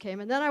these kids came.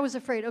 And then I was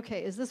afraid,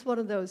 okay, is this one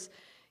of those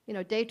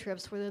day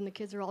trips where then the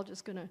kids are all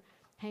just going to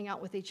hang out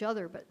with each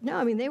other? But no,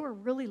 I mean, they were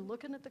really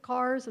looking at the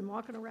cars and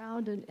walking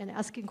around and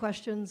asking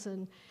questions,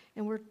 and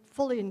we're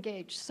fully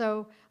engaged.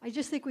 So I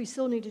just think we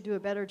still need to do a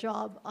better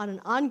job on an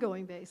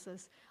ongoing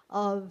basis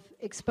of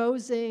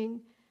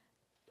exposing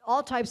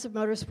all types of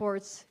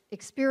motorsports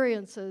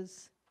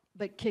experiences,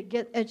 but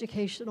get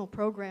educational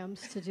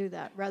programs to do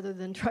that rather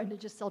than trying to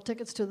just sell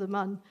tickets to them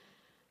on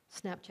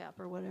Snapchat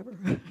or whatever.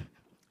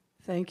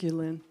 Thank you,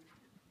 Lynn.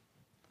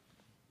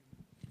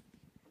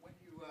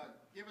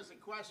 Give us a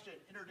question.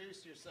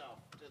 Introduce yourself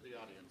to the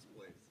audience,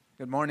 please.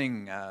 Good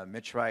morning.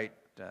 Mitch Wright,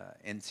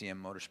 NCM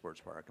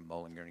Motorsports Park in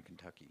Bowling Green,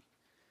 Kentucky.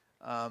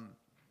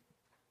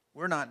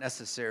 We're not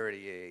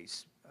necessarily a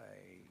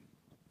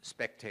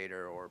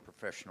spectator or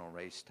professional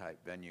race type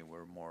venue.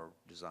 We're more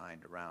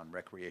designed around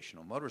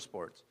recreational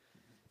motorsports.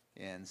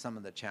 And some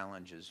of the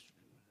challenges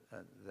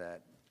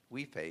that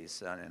we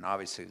face, and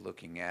obviously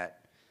looking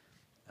at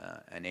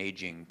an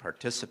aging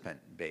participant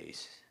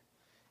base,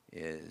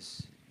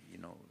 is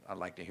I'd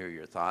like to hear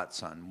your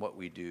thoughts on what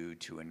we do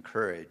to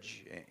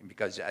encourage,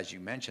 because as you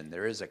mentioned,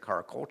 there is a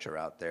car culture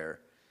out there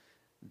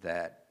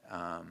that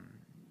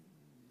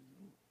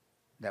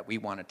that we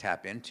want to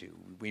tap into.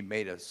 We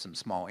made some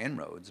small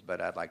inroads,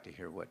 but I'd like to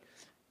hear what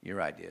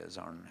your ideas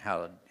on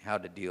how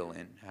to deal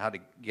in, how to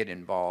get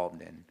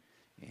involved and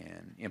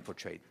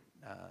infiltrate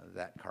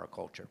that car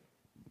culture.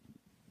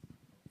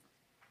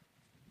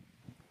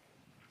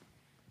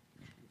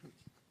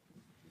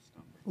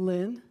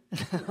 Lynn?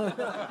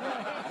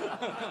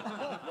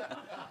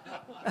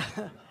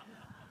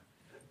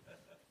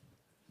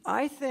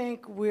 I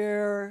think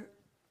we're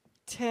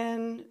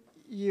 10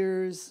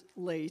 years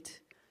late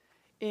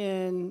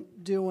in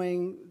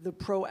doing the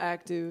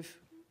proactive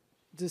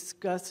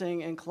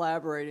discussing and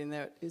collaborating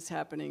that is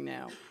happening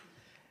now.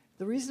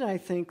 The reason I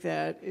think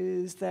that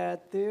is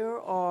that there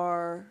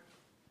are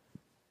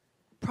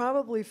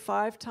probably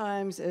 5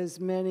 times as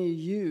many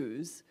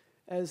yous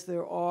as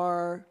there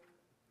are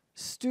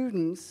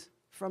students,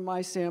 from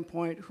my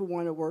standpoint, who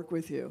want to work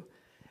with you.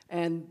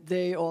 and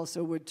they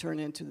also would turn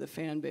into the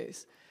fan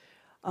base.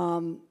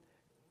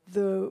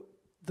 The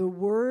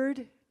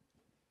word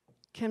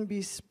can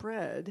be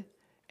spread,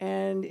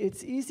 and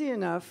it's easy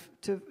enough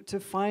to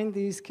find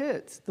these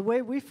kids. The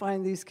way we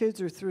find these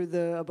kids are through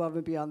the Above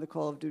and Beyond the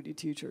Call of Duty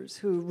teachers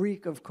who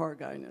reek of car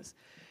guyness.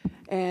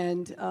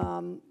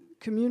 And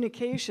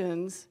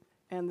communications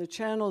and the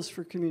channels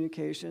for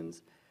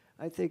communications,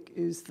 I think,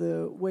 is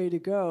the way to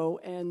go,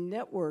 and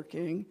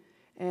networking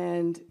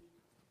and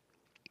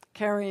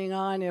carrying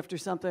on after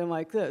something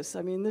like this.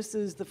 I mean, this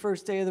is the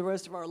first day of the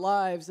rest of our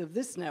lives of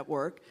this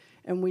network,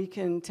 and we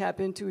can tap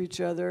into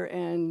each other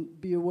and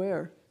be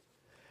aware.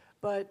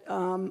 But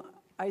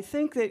I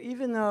think that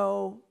even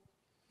though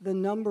the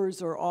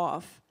numbers are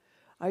off,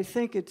 I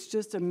think it's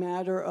just a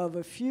matter of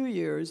a few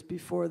years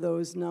before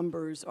those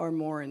numbers are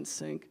more in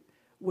sync,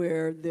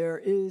 where there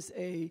is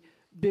a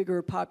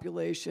bigger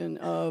population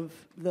of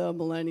the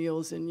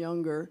millennials and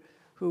younger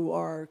who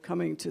are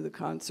coming to the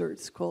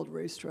concerts called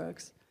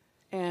racetracks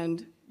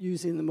and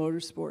using the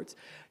motorsports.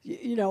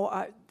 You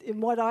know, in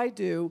what I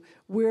do,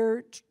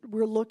 we're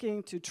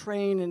looking to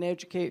train and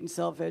educate and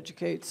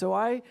self-educate. So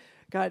I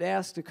got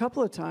asked a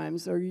couple of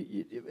times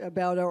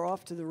about our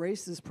Off to the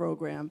Races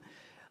program.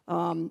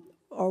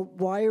 Or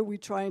why are we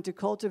trying to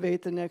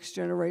cultivate the next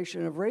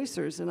generation of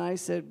racers? And I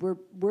said,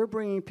 we're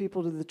bringing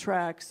people to the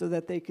track so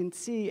that they can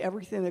see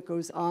everything that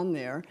goes on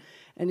there.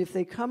 And if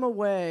they come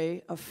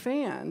away a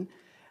fan,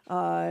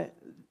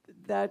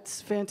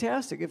 that's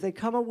fantastic. If they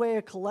come away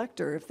a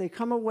collector, if they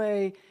come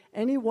away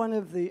any one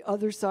of the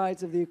other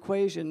sides of the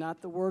equation,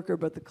 not the worker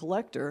but the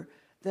collector,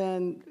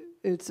 then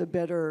it's a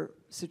better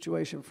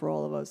situation for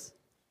all of us.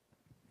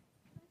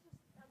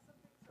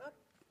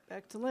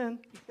 Back to Lynn.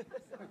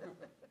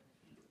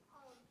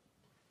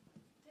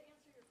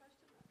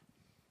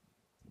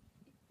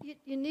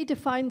 You need to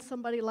find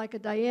somebody like a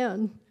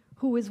Diane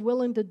who is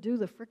willing to do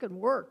the frickin'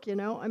 work, you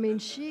know? I mean,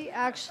 she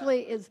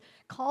actually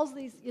calls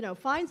these, you know,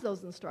 finds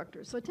those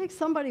instructors. So it takes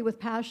somebody with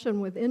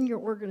passion within your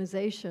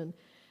organization,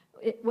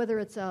 whether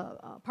it's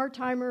a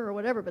part-timer or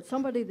whatever, but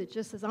somebody that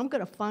just says, I'm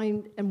going to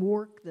find and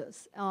work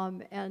this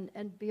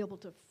and be able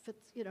to fit,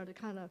 you know, to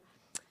kind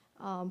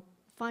of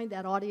find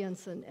that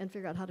audience and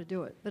figure out how to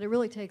do it. But it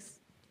really takes,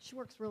 she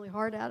works really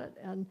hard at it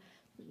and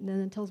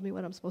then tells me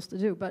what I'm supposed to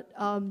do. But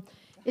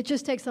it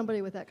just takes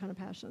somebody with that kind of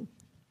passion.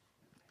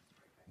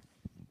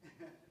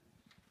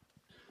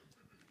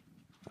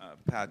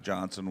 Pat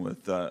Johnson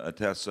with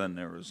Atessa in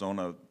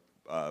Arizona.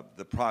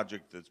 The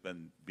project that's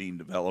been being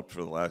developed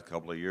for the last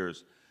couple of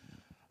years.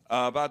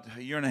 About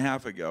a year and a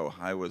half ago,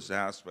 I was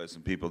asked by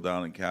some people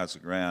down in Casa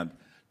Grande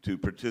to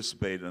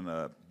participate in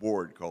a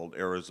board called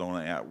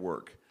Arizona at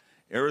Work.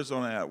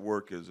 Arizona at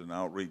Work is an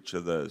outreach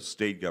of the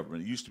state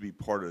government. It used to be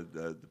part of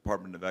the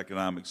Department of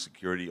Economic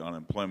Security on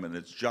Employment.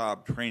 It's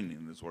job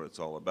training is what it's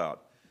all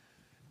about.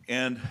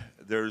 And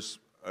there's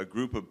a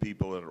group of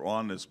people that are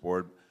on this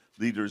board,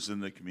 leaders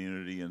in the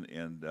community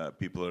and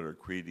people that are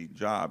creating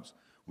jobs.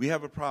 We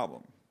have a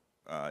problem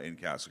in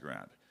Casa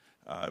Grande.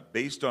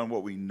 Based on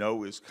what we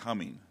know is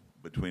coming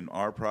between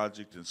our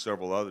project and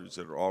several others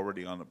that are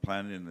already on the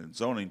planning and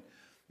zoning,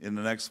 in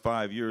the next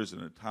 5 years, in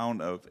a town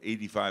of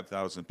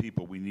 85,000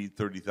 people, we need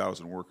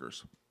 30,000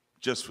 workers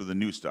just for the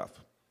new stuff.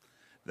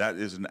 That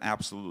is an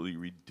absolutely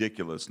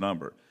ridiculous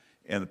number.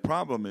 And the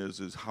problem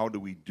is how do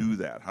we do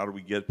that? How do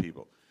we get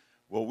people?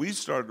 Well, we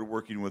started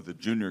working with the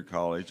junior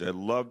college. I'd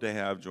love to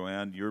have,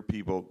 Joanne, your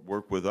people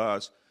work with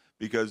us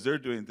because they're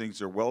doing things.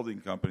 Their welding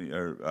company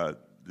or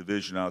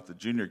division out at the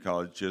junior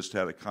college just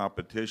had a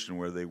competition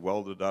where they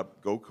welded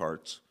up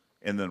go-karts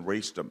and then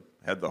raced them,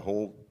 had the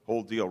whole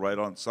deal right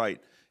on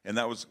site. And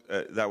that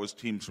was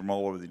teams from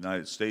all over the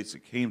United States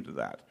that came to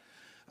that.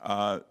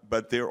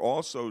 But they're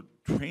also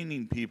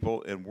training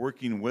people and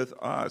working with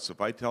us. If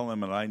I tell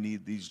them that I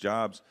need these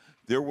jobs,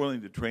 they're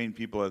willing to train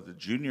people at the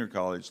junior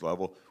college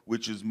level,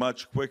 which is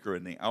much quicker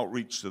in the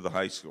outreach to the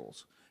high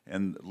schools.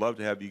 And love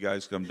to have you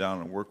guys come down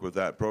and work with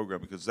that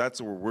program because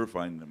that's where we're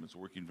finding them, is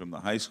working from the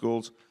high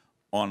schools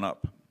on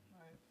up.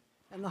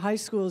 And the high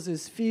schools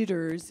is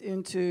feeders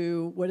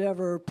into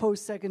whatever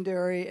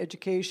post-secondary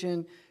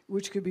education,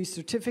 which could be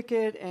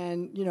certificate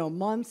and, you know,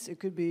 months. It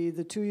could be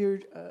the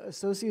 2-year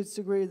associate's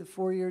degree, the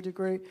 4-year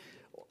degree,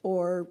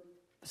 or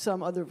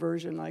some other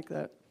version like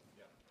that.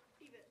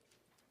 Yeah.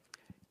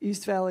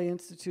 East Valley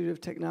Institute of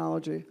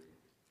Technology.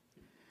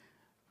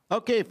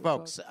 Okay,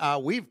 folks,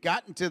 we've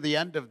gotten to the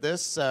end of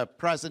this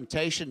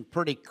presentation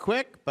pretty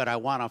quick, but I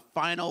want a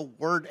final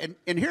word.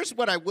 And here's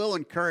what I will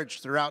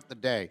encourage throughout the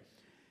day.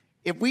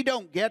 If we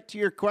don't get to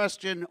your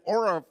question,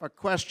 or if a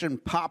question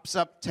pops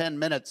up 10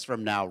 minutes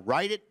from now,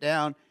 write it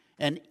down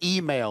and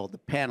email the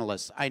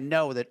panelists. I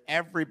know that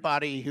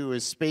everybody who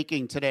is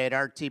speaking today at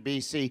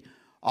RTBC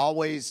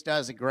always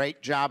does a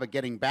great job of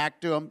getting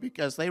back to them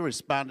because they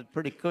responded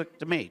pretty quick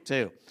to me,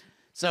 too.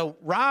 So,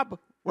 Rob,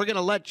 we're going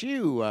to let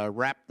you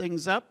wrap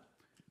things up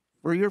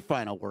for your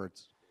final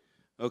words.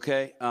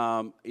 Okay.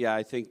 Yeah,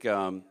 I think,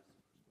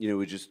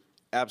 we just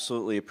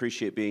absolutely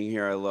appreciate being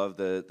here. I love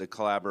the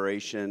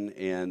collaboration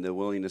and the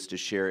willingness to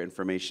share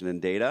information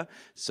and data.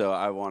 So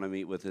I want to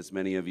meet with as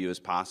many of you as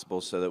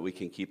possible so that we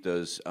can keep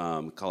those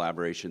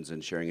collaborations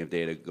and sharing of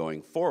data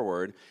going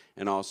forward,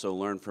 and also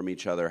learn from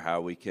each other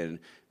how we can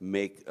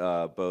make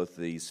both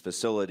these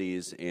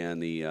facilities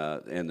and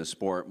the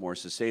sport more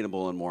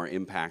sustainable and more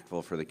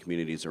impactful for the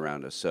communities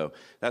around us. So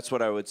that's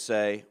what I would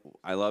say.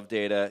 I love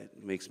data.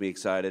 It makes me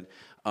excited.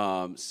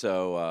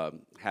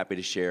 Happy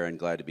to share and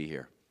glad to be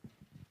here.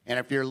 And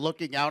if you're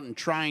looking out and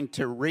trying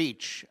to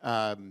reach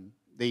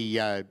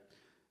the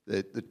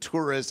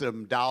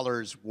tourism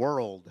dollars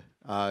world,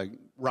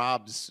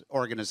 Rob's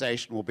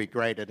organization will be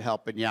great at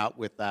helping you out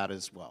with that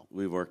as well.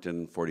 We've worked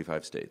in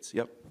 45 states.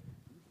 Yep.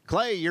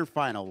 Clay, your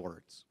final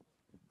words.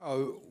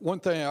 One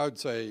thing I would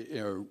say,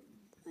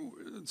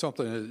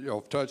 something that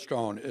y'all touched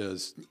on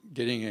is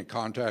getting in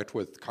contact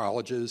with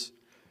colleges.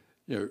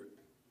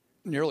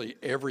 Nearly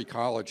every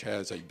college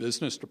has a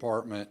business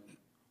department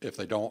if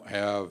they don't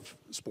have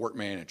sport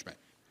management.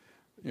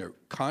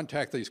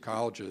 Contact these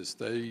colleges.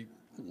 They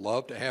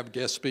love to have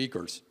guest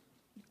speakers,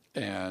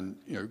 and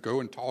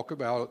go and talk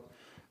about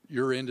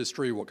your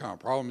industry, what kind of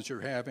problems you're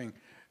having.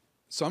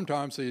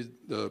 Sometimes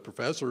the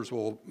professors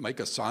will make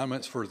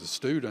assignments for the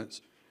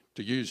students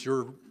to use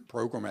your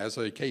program as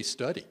a case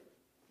study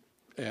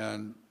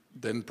and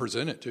then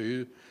present it to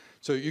you,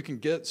 so you can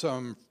get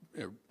some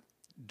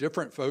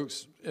different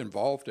folks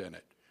involved in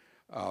it.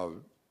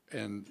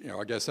 And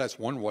I guess that's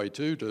one way,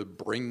 too, to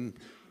bring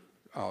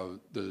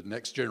the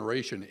next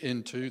generation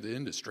into the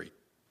industry.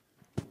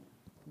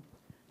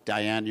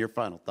 Diane, your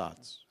final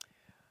thoughts.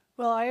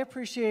 Well, I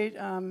appreciate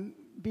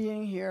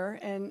being here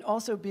and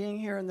also being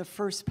here in the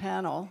first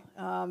panel.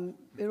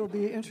 It'll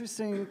be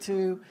interesting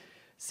to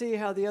see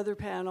how the other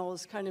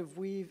panels kind of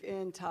weave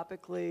in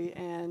topically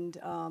and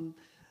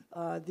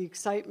the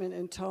excitement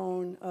and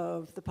tone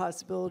of the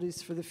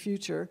possibilities for the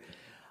future.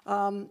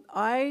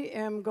 I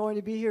am going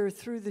to be here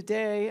through the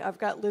day. I've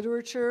got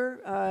literature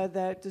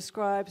that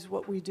describes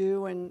what we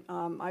do, and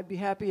I'd be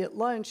happy at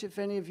lunch if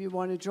any of you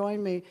want to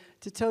join me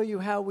to tell you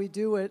how we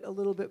do it a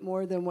little bit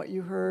more than what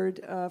you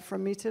heard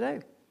from me today.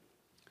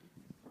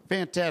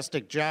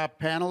 Fantastic job,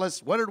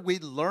 panelists. What did we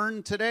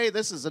learn today?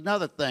 This is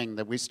another thing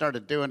that we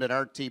started doing at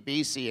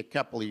RTBC a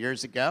couple of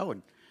years ago,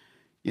 and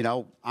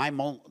I'm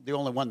the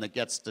only one that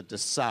gets to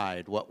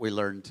decide what we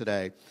learned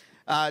today.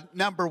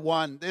 Number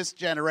one, this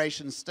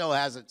generation still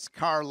has its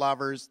car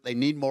lovers. They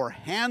need more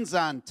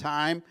hands-on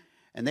time,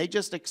 and they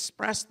just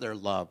express their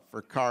love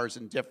for cars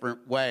in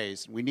different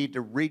ways. We need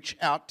to reach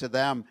out to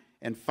them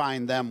and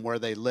find them where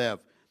they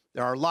live.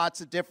 There are lots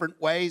of different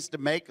ways to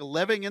make a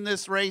living in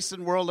this race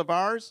and world of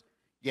ours.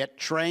 Get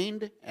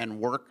trained and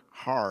work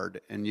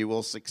hard, and you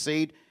will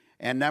succeed.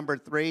 And number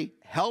three,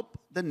 help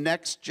the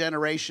next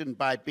generation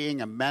by being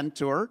a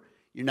mentor.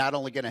 You're not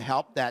only going to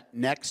help that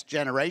next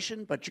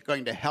generation, but you're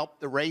going to help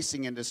the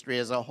racing industry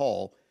as a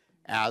whole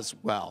as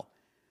well.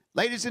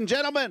 Ladies and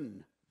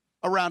gentlemen,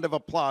 a round of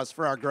applause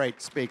for our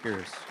great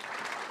speakers.